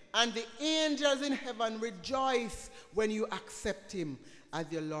in, and the angels in heaven rejoice when you accept him as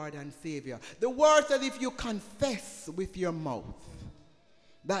your Lord and Savior. The word says if you confess with your mouth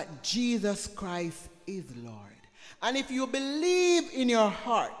that Jesus Christ is Lord, and if you believe in your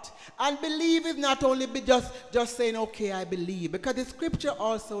heart, and believe is not only just saying, okay, I believe, because the scripture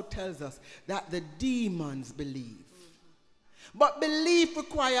also tells us that the demons believe. But belief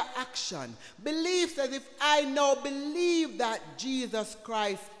requires action. Belief says if I now believe that Jesus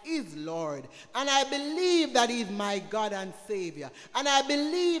Christ is Lord, and I believe that he's my God and Savior, and I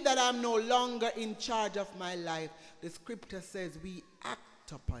believe that I'm no longer in charge of my life, the scripture says we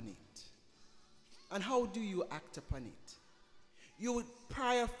act upon it. And how do you act upon it? You would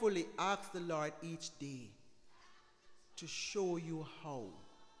prayerfully ask the Lord each day to show you how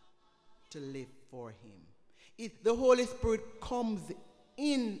to live for him. The Holy Spirit comes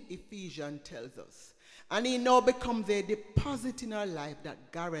in Ephesians tells us. And he now becomes a deposit in our life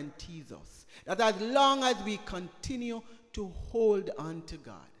that guarantees us that as long as we continue to hold on to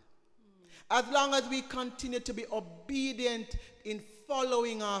God, as long as we continue to be obedient in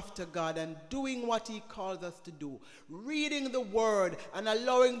following after God and doing what he calls us to do, reading the word and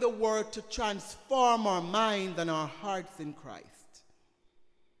allowing the word to transform our minds and our hearts in Christ,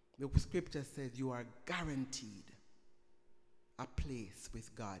 the scripture says you are guaranteed a place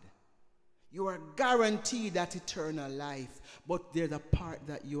with God. You are guaranteed that eternal life, but there's a part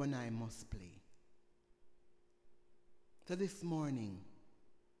that you and I must play. So this morning,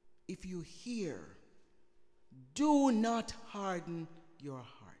 if you hear, do not harden your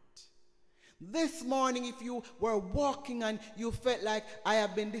heart. This morning, if you were walking and you felt like I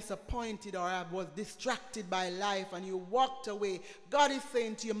have been disappointed or I was distracted by life and you walked away, God is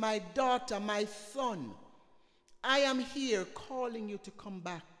saying to you, my daughter, my son, I am here calling you to come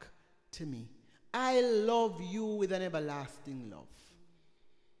back to me. I love you with an everlasting love.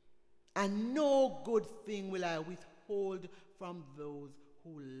 And no good thing will I withhold from those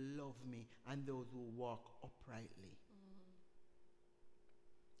who love me and those who walk uprightly.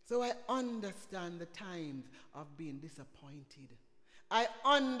 So I understand the times of being disappointed. I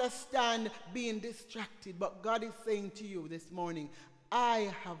understand being distracted, but God is saying to you this morning,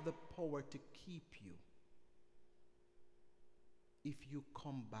 I have the power to keep you if you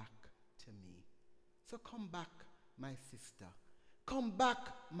come back to me. So come back, my sister. Come back,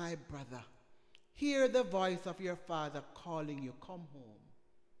 my brother. Hear the voice of your Father calling you. Come home.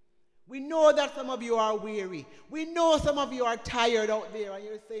 We know that some of you are weary. We know some of you are tired out there and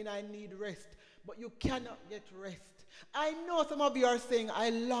you're saying, I need rest. But you cannot get rest. I know some of you are saying, I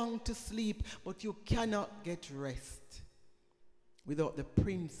long to sleep, but you cannot get rest without the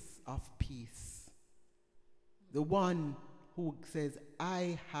Prince of Peace. The one who says,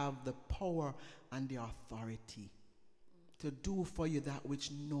 I have the power and the authority to do for you that which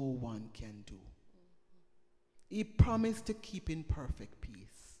no one can do. He promised to keep in perfect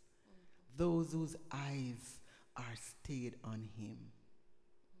peace those whose eyes are stayed on him.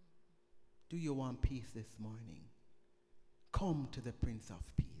 Do you want peace this morning? Come to the Prince of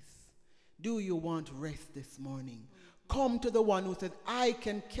Peace. Do you want rest this morning? Come to the one who says, I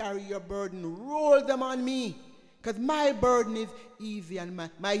can carry your burden. Roll them on me. Because my burden is easy and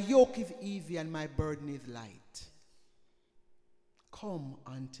my yoke is easy and my burden is light. Come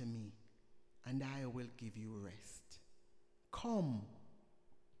unto me and I will give you rest. Come.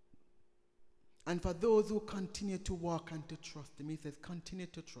 And for those who continue to walk and to trust him, he says, continue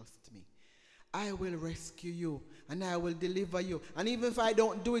to trust me. I will rescue you and I will deliver you. And even if I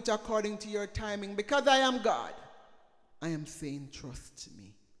don't do it according to your timing, because I am God, I am saying trust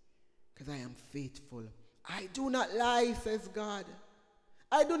me because I am faithful. I do not lie, says God.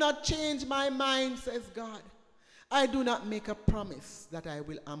 I do not change my mind, says God. I do not make a promise that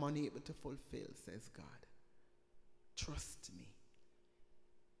am unable to fulfill, says God. Trust me.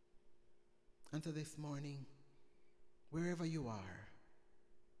 And so this morning, wherever you are,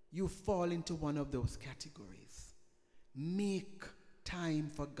 you fall into one of those categories. Make time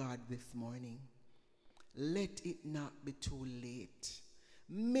for God this morning. Let it not be too late.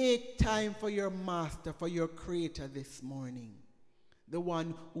 Make time for your master, for your creator this morning. The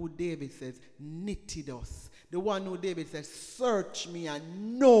one who David says knitted us. The one who David says, search me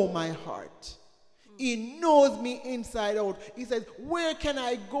and know my heart. He knows me inside out. He says, where can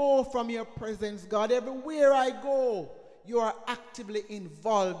I go from your presence, God? Everywhere I go, you are actively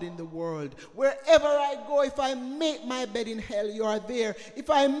involved in the world. Wherever I go, if I make my bed in hell, you are there. If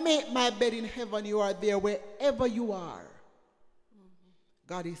I make my bed in heaven, you are there. Wherever you are,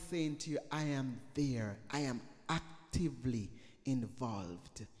 God is saying to you, I am there. I am actively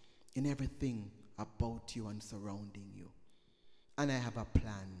involved in everything about you and surrounding you. And I have a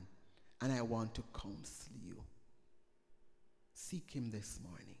plan. And I want to counsel you. Seek him this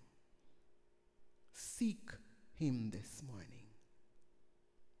morning. Seek him this morning.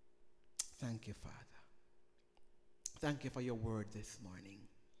 Thank you, Father. Thank you for your word this morning.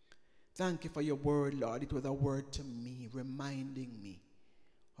 Thank you for your word, Lord. It was a word to me, reminding me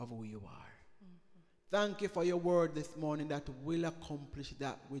of who you are. Thank you for your word this morning that will accomplish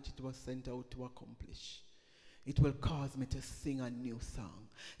that which it was sent out to accomplish. It will cause me to sing a new song.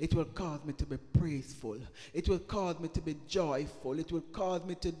 It will cause me to be praiseful. It will cause me to be joyful. It will cause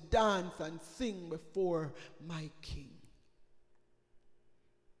me to dance and sing before my King.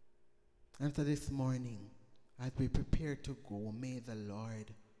 And so this morning, as we prepare to go, may the Lord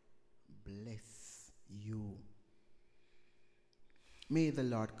bless you. May the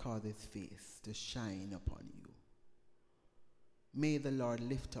Lord cause his face to shine upon you. May the Lord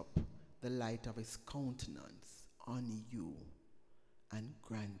lift up the light of his countenance on you and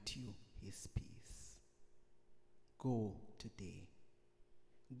grant you his peace. Go today.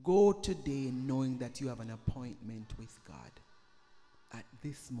 Go today knowing that you have an appointment with God at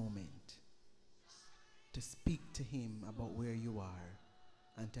this moment to speak to him about where you are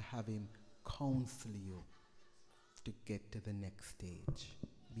and to have him counsel you to get to the next stage.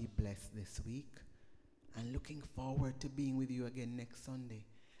 Be blessed this week and looking forward to being with you again next Sunday.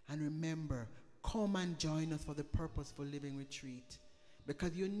 And remember, come and join us for the Purposeful Living Retreat,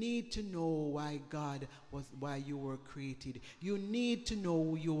 because you need to know why you were created. You need to know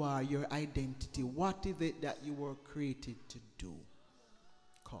who you are, your identity. What is it that you were created to do?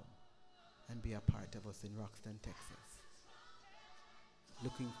 Come and be a part of us in Roxton, Texas.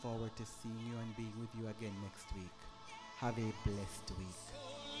 Looking forward to seeing you and being with you again next week. Have a blessed week.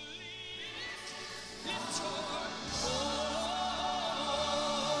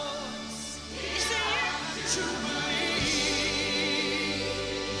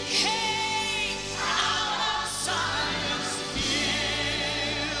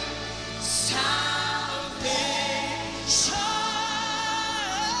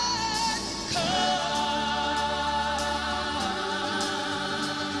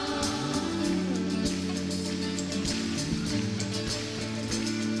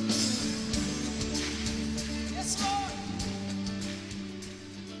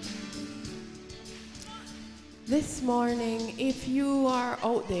 This morning, if you are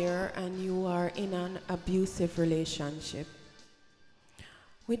out there and you are in an abusive relationship,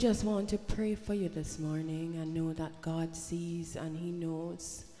 we just want to pray for you this morning and know that God sees and he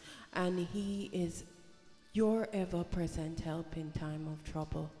knows, and he is your ever-present help in time of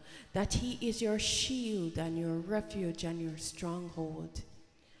trouble, that he is your shield and your refuge and your stronghold,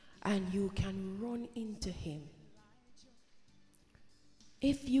 and you can run into him.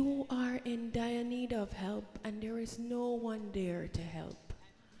 If you are in dire need of help and there is no one there to help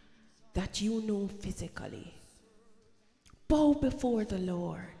that you know physically, bow before the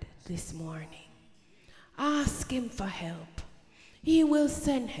Lord this morning. Ask him for help. He will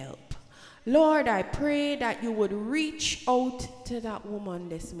send help. Lord, I pray that you would reach out to that woman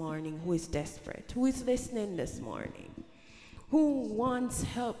this morning who is desperate, who is listening this morning, who wants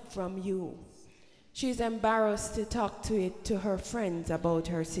help from you. She's embarrassed to talk to her friends about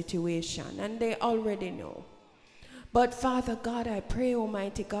her situation, and they already know. But Father God, I pray,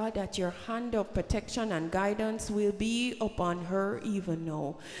 Almighty God, that your hand of protection and guidance will be upon her even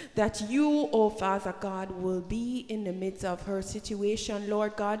now. That you, oh Father God, will be in the midst of her situation,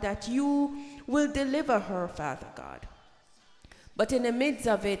 Lord God, that you will deliver her, Father God. But in the midst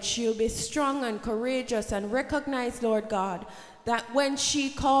of it, she'll be strong and courageous and recognize, Lord God, that when she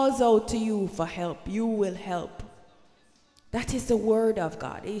calls out to you for help, you will help. That is the word of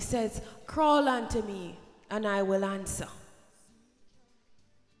God. He says, crawl unto me and I will answer.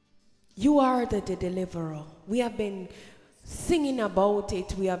 You are the deliverer. We have been singing about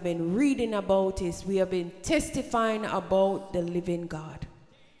it. We have been reading about it. We have been testifying about the living God.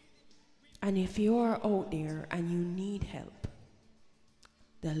 And if you are out there and you need help,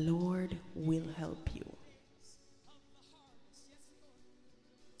 the Lord will help you.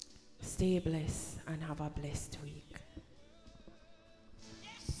 Stay blessed and have a blessed week.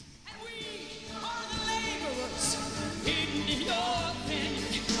 Yes, and we are the laborers in your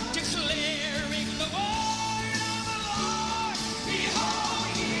vineyard, declaring the word of the Lord.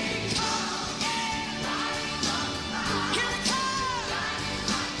 Behold, he comes. Here he comes.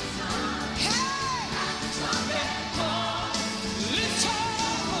 Hey, trumpet call, lift up,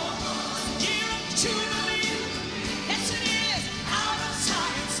 hear him jubilee. Yes, it is out of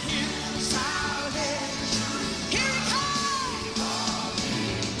Zion's hill, salvation. Here he comes.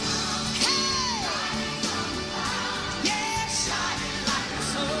 Hey, yes, shining like the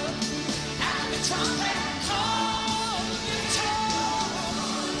sun, and the trumpet call, lift up,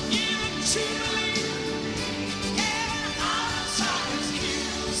 hear him jubilee. Yeah, out of Zion's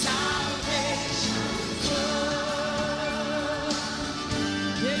hill, salvation comes.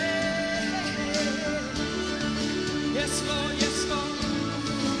 Yeah. Yes, Lord, yes, Lord.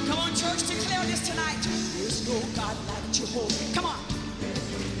 Come on, church, declare this tonight. There's no God like Jehovah. Come on.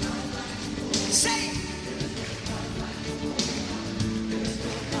 Say it.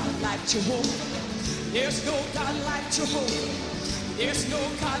 God like Jehovah. There's no God like Jehovah. There's no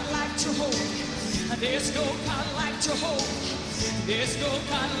God like Jehovah. There's no God like Jehovah. There's no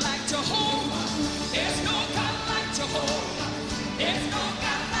God like Jehovah. There's no God like Jehovah. There's no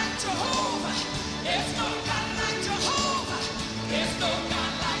God like Jehovah. There's no God like Jehovah. There's no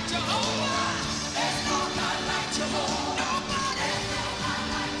God like Jehovah. There's no God like Jehovah. Nobody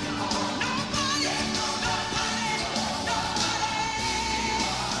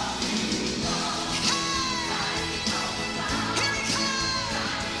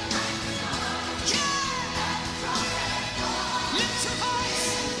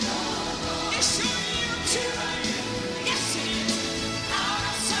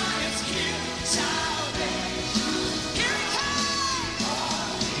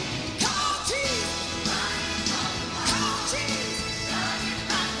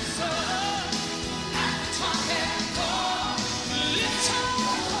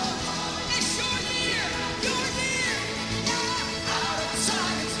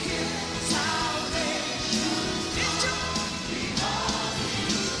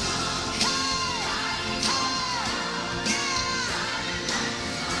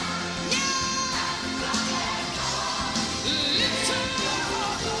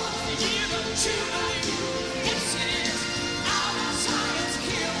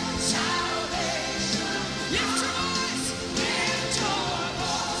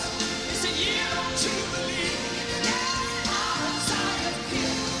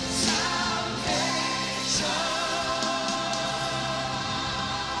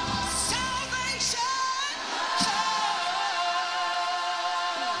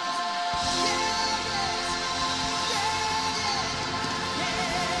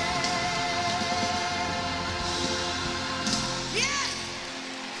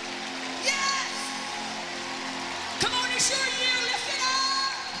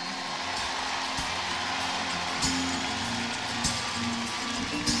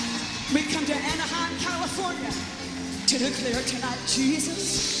California to declare tonight,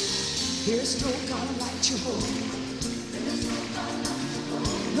 Jesus, there's no God like Jehovah.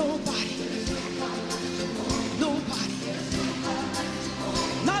 Nobody. Nobody.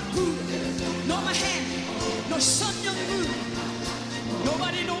 Not Buddha, nor Muhammad, nor Sun Myung Moon.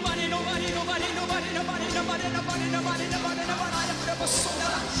 Nobody, nobody, nobody, nobody, nobody, nobody, nobody, nobody, nobody, nobody, nobody, I've never saw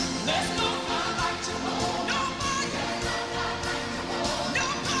that. There's no God like Jehovah. Nobody.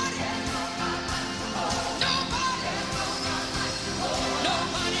 Nobody. Nobody.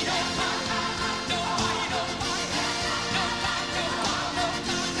 Nobody, nobody. Nobody, nobody. Nobody,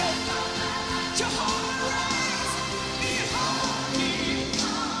 nobody. Jehovah raise me holy.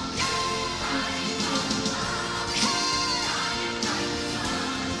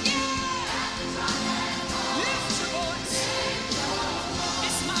 Lift your voice.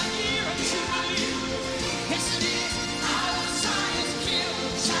 It's my year of jubilee. Yes, it is. Out of Zion's hill,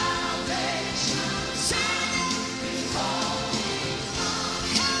 salvation. Sing it.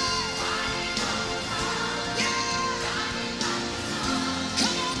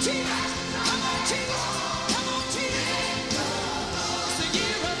 Come on, Jesus. Come on, Jesus. Come on, Jesus. It's the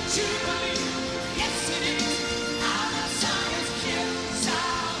year of jubilee. Yes, it is. Out of Zion's hill,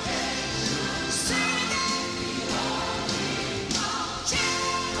 salvation. Sing it.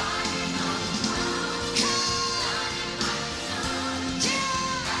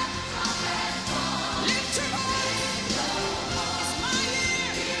 Lift your voice. It's my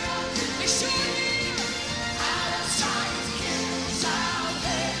year. It's your year. Out of Zion's hill,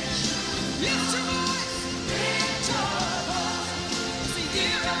 salvation. Lift your voice. Lift your voice. It's the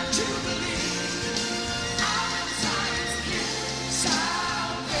year of jubilee. Out of Zion's hill,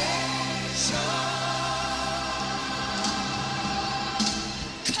 salvation.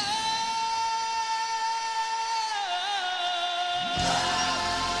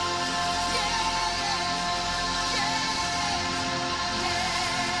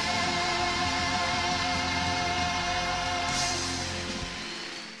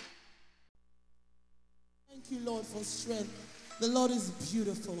 Thank you, Lord, for strength. The Lord is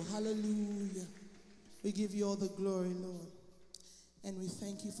beautiful. Hallelujah. We give you all the glory, Lord. And we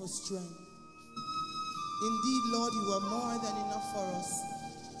thank you for strength. Indeed, Lord, you are more than enough for us.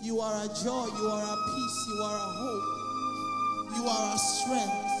 You are our joy. You are our peace. You are our hope. You are our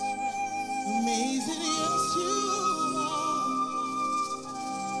strength. Amazing, yes, you are.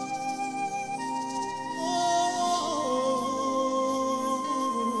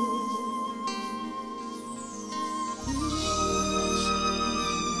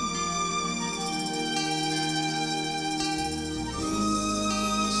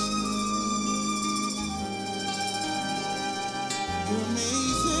 You're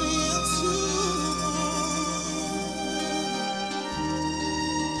amazing, yes, you are.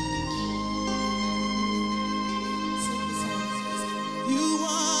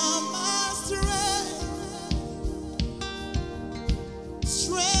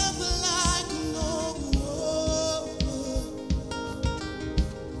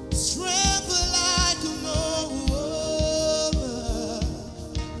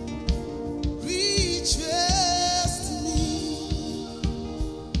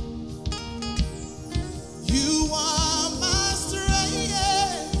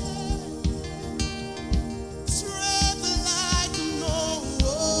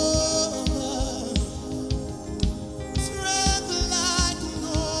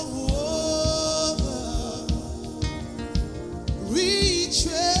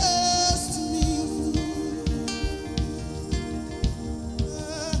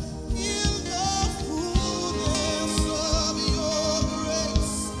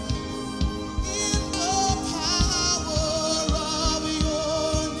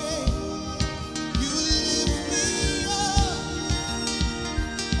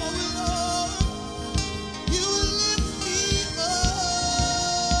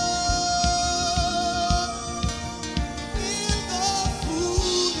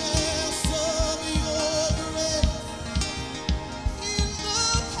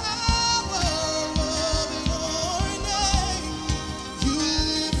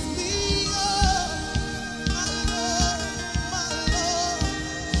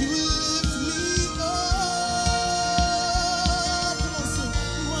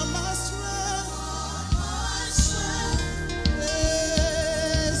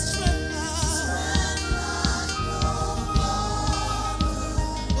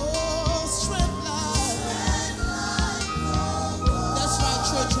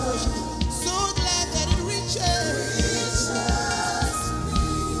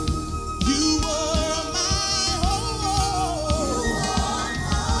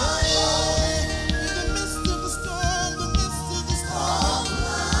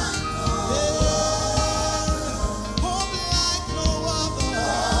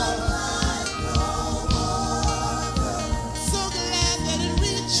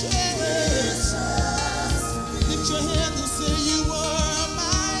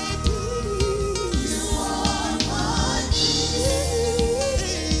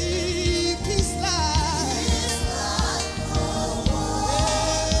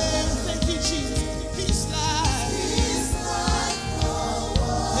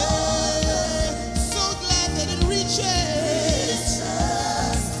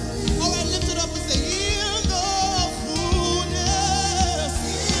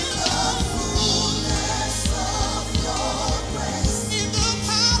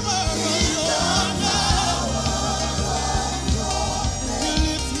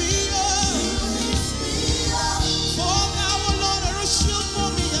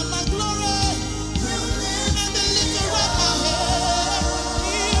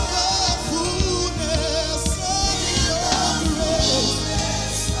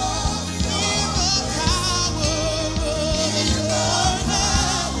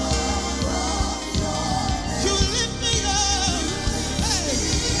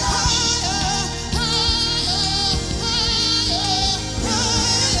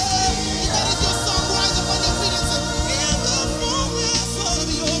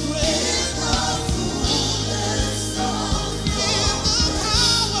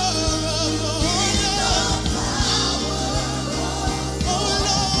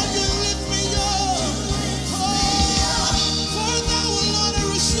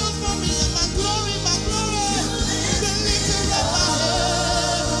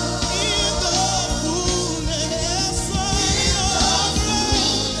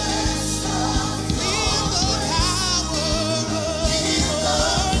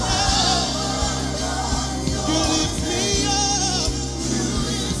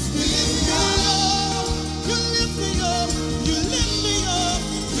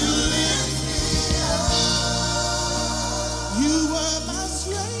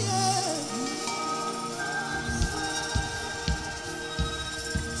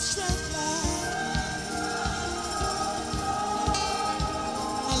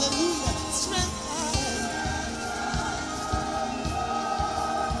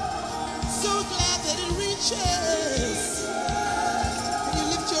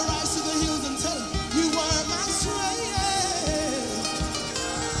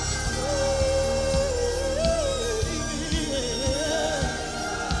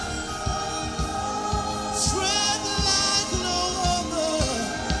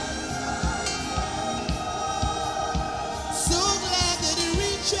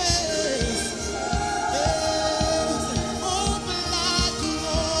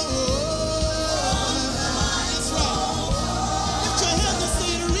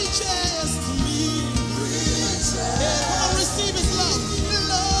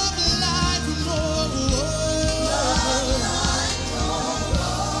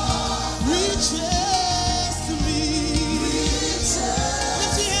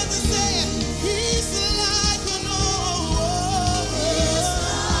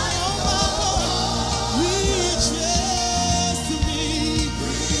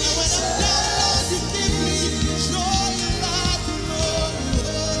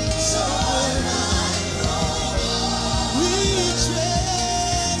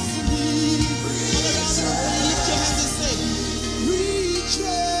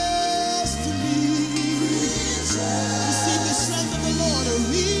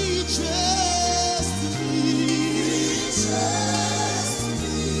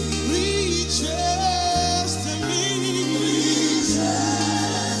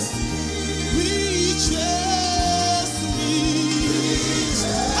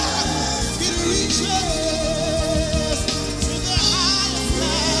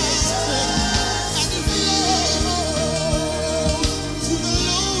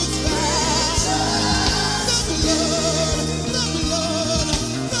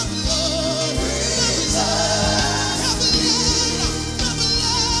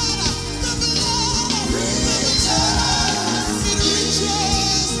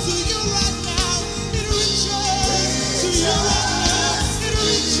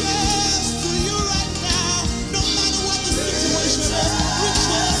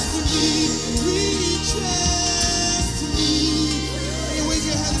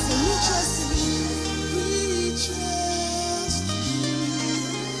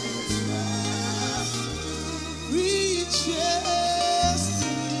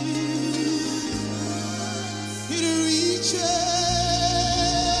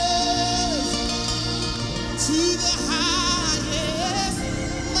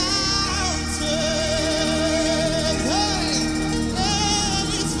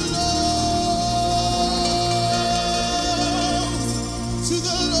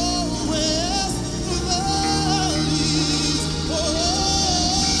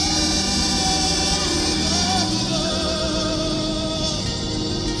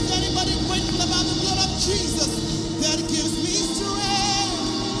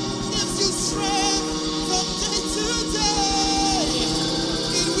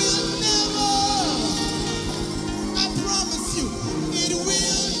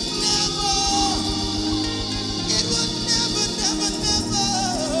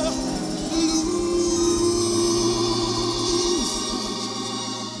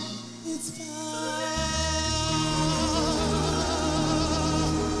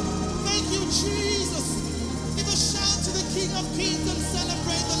 Jesus. Give a shout to the King of Kings.